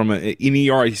guys that from an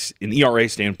ERA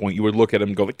standpoint, you would look at him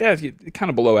and go, like, that's kind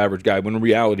of below average guy, when in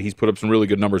reality he's put up some really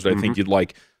good numbers that I think you'd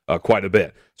like quite a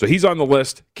bit. So he's on the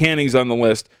list. Canning's on the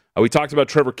list. We talked about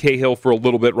Trevor Cahill for a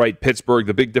little bit, right? Pittsburgh,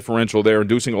 the big differential there,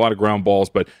 inducing a lot of ground balls,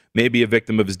 but maybe a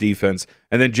victim of his defense.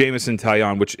 And then Jameson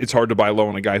Taillon, which it's hard to buy low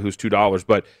on a guy who's $2.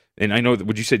 But, and I know that,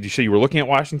 did you say you were looking at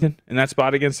Washington in that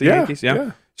spot against the Yankees?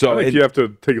 Yeah. So I think you have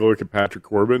to take a look at Patrick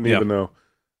Corbin, even though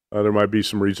there might be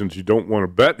some reasons you don't want to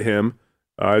bet him.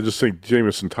 I just think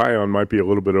Jamison Tyone might be a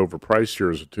little bit overpriced here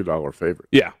as a $2 favorite.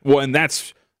 Yeah, well, and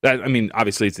that's that. I mean,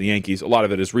 obviously it's the Yankees. A lot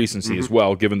of it is recency as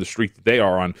well, given the streak that they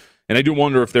are on. And I do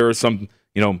wonder if there is some,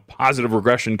 positive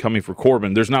regression coming for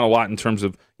Corbin. There's not a lot in terms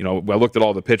of, I looked at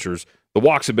all the pitchers. The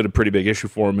walks have been a pretty big issue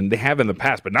for him, and they have in the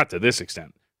past, but not to this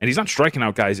extent. And he's not striking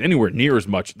out guys anywhere near as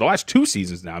much the last 2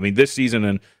 seasons now. I mean, this season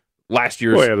and last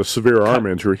year's. Well, he had a severe arm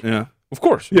injury. Yeah, of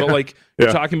course. Yeah. But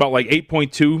we're talking about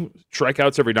 8.2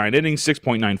 strikeouts every 9 innings,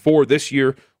 6.94 this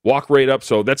year, walk rate up.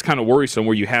 So that's kind of worrisome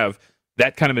where you have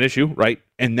that kind of an issue, right?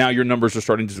 And now your numbers are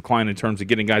starting to decline in terms of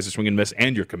getting guys to swing and miss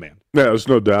and your command. Yeah, there's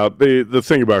no doubt. The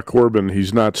thing about Corbin,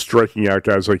 he's not striking out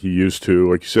guys like he used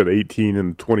to. Like you said, 18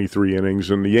 and 23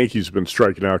 innings, and the Yankees have been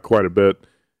striking out quite a bit,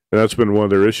 and that's been one of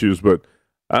their issues. But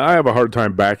I have a hard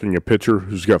time backing a pitcher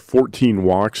who's got 14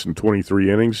 walks in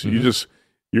 23 innings. Mm-hmm.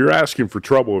 You're asking for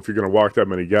trouble if you're going to walk that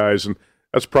many guys, and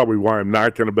that's probably why I'm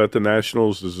not going to bet the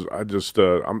Nationals.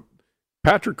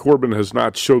 Patrick Corbin has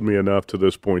not showed me enough to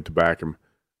this point to back him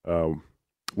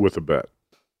with a bet.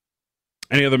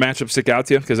 Any other matchups stick out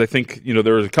to you? Because I think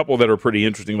there was a couple that are pretty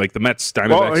interesting, like the Mets Diamondbacks.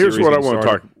 Well, here's what I want to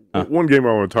talk. One game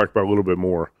I want to talk about a little bit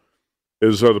more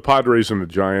is the Padres and the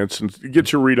Giants, and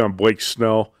get your read on Blake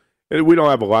Snell. And we don't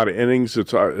have a lot of innings.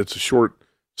 It's a short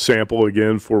sample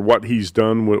again for what he's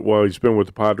done while he's been with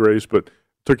the Padres, but it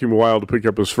took him a while to pick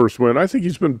up his first win. I think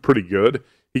he's been pretty good.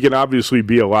 He can obviously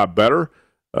be a lot better.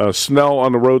 Snell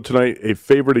on the road tonight, a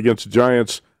favorite against the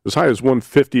Giants, as high as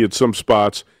 150 at some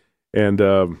spots, and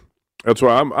that's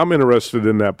why I'm interested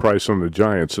in that price on the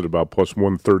Giants at about plus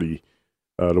 130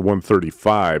 to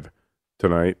 135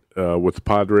 tonight with the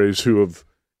Padres, who have,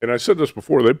 and I said this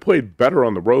before, they played better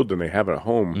on the road than they have at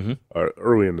home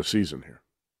early in the season here.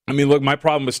 I mean, look, my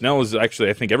problem with Snell is actually,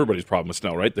 I think everybody's problem with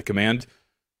Snell, right? The command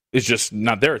is just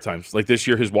not there at times. Like this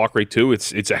year, his walk rate too,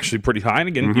 it's actually pretty high. And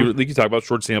again, you talk about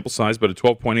short sample size, but a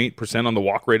 12.8% on the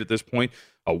walk rate at this point,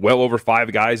 well over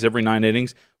 5 guys every 9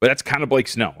 innings. But that's kind of Blake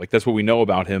Snell. Like that's what we know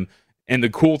about him. And the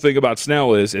cool thing about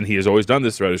Snell is, and he has always done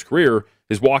this throughout his career,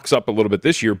 his walk's up a little bit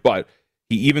this year, but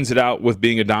he evens it out with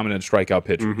being a dominant strikeout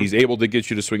pitcher. He's able to get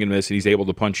you to swing and miss, and he's able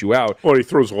to punch you out. Well, he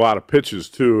throws a lot of pitches,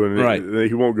 too, and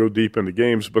he won't go deep into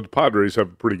games, but the Padres have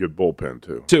a pretty good bullpen,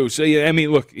 too. So, yeah, I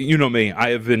mean, look, you know me. I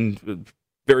have been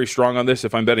very strong on this.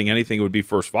 If I'm betting anything, it would be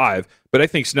first 5. But I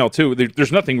think Snell, too,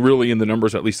 there's nothing really in the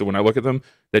numbers, at least when I look at them,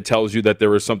 that tells you that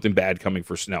there is something bad coming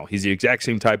for Snell. He's the exact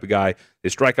same type of guy.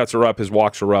 His strikeouts are up. His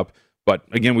walks are up. But,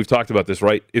 again, we've talked about this,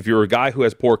 right? If you're a guy who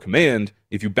has poor command,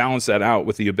 if you balance that out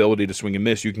with the ability to swing and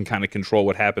miss, you can kind of control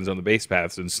what happens on the base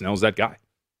paths, and Snell's that guy.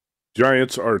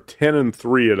 Giants are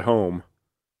 10-3 at home.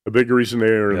 A big reason they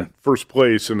are in first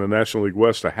place in the National League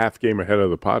West, a half game ahead of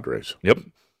the Padres. Yep.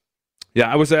 Yeah,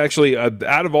 I was actually out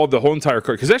of the whole entire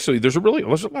card, because actually there's a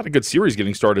lot of good series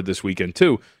getting started this weekend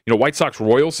too. White Sox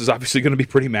Royals is obviously going to be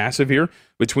pretty massive here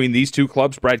between these two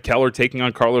clubs. Brad Keller taking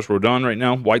on Carlos Rodon right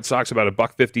now. White Sox about a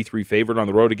 $1.53 favorite on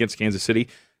the road against Kansas City.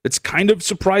 It's kind of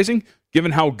surprising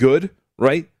given how good,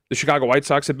 right, the Chicago White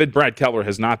Sox have been. Brad Keller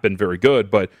has not been very good,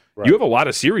 but you have a lot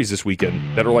of series this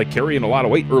weekend that are carrying a lot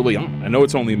of weight early on. I know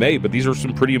it's only May, but these are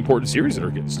some pretty important series that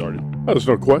are getting started. Oh, there's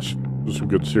no question. There's some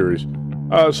good series.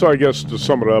 So I guess to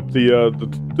sum it up,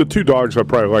 the 2 dogs I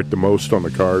probably like the most on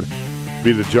the card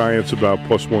be the Giants about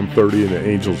plus 130 and the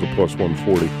Angels at plus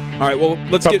 140. All right, well,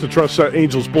 let's Tough to trust that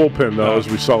Angels bullpen, though, as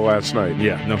we saw last night.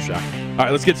 Yeah, no shot. All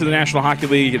right, let's get to the National Hockey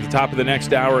League. At the top of the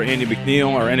next hour, Andy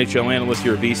McNeil, our NHL analyst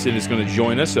here at VSiN, is going to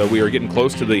join us. We are getting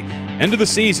close to the end of the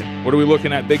season. What are we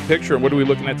looking at big picture, and what are we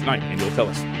looking at tonight? Andy will tell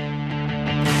us.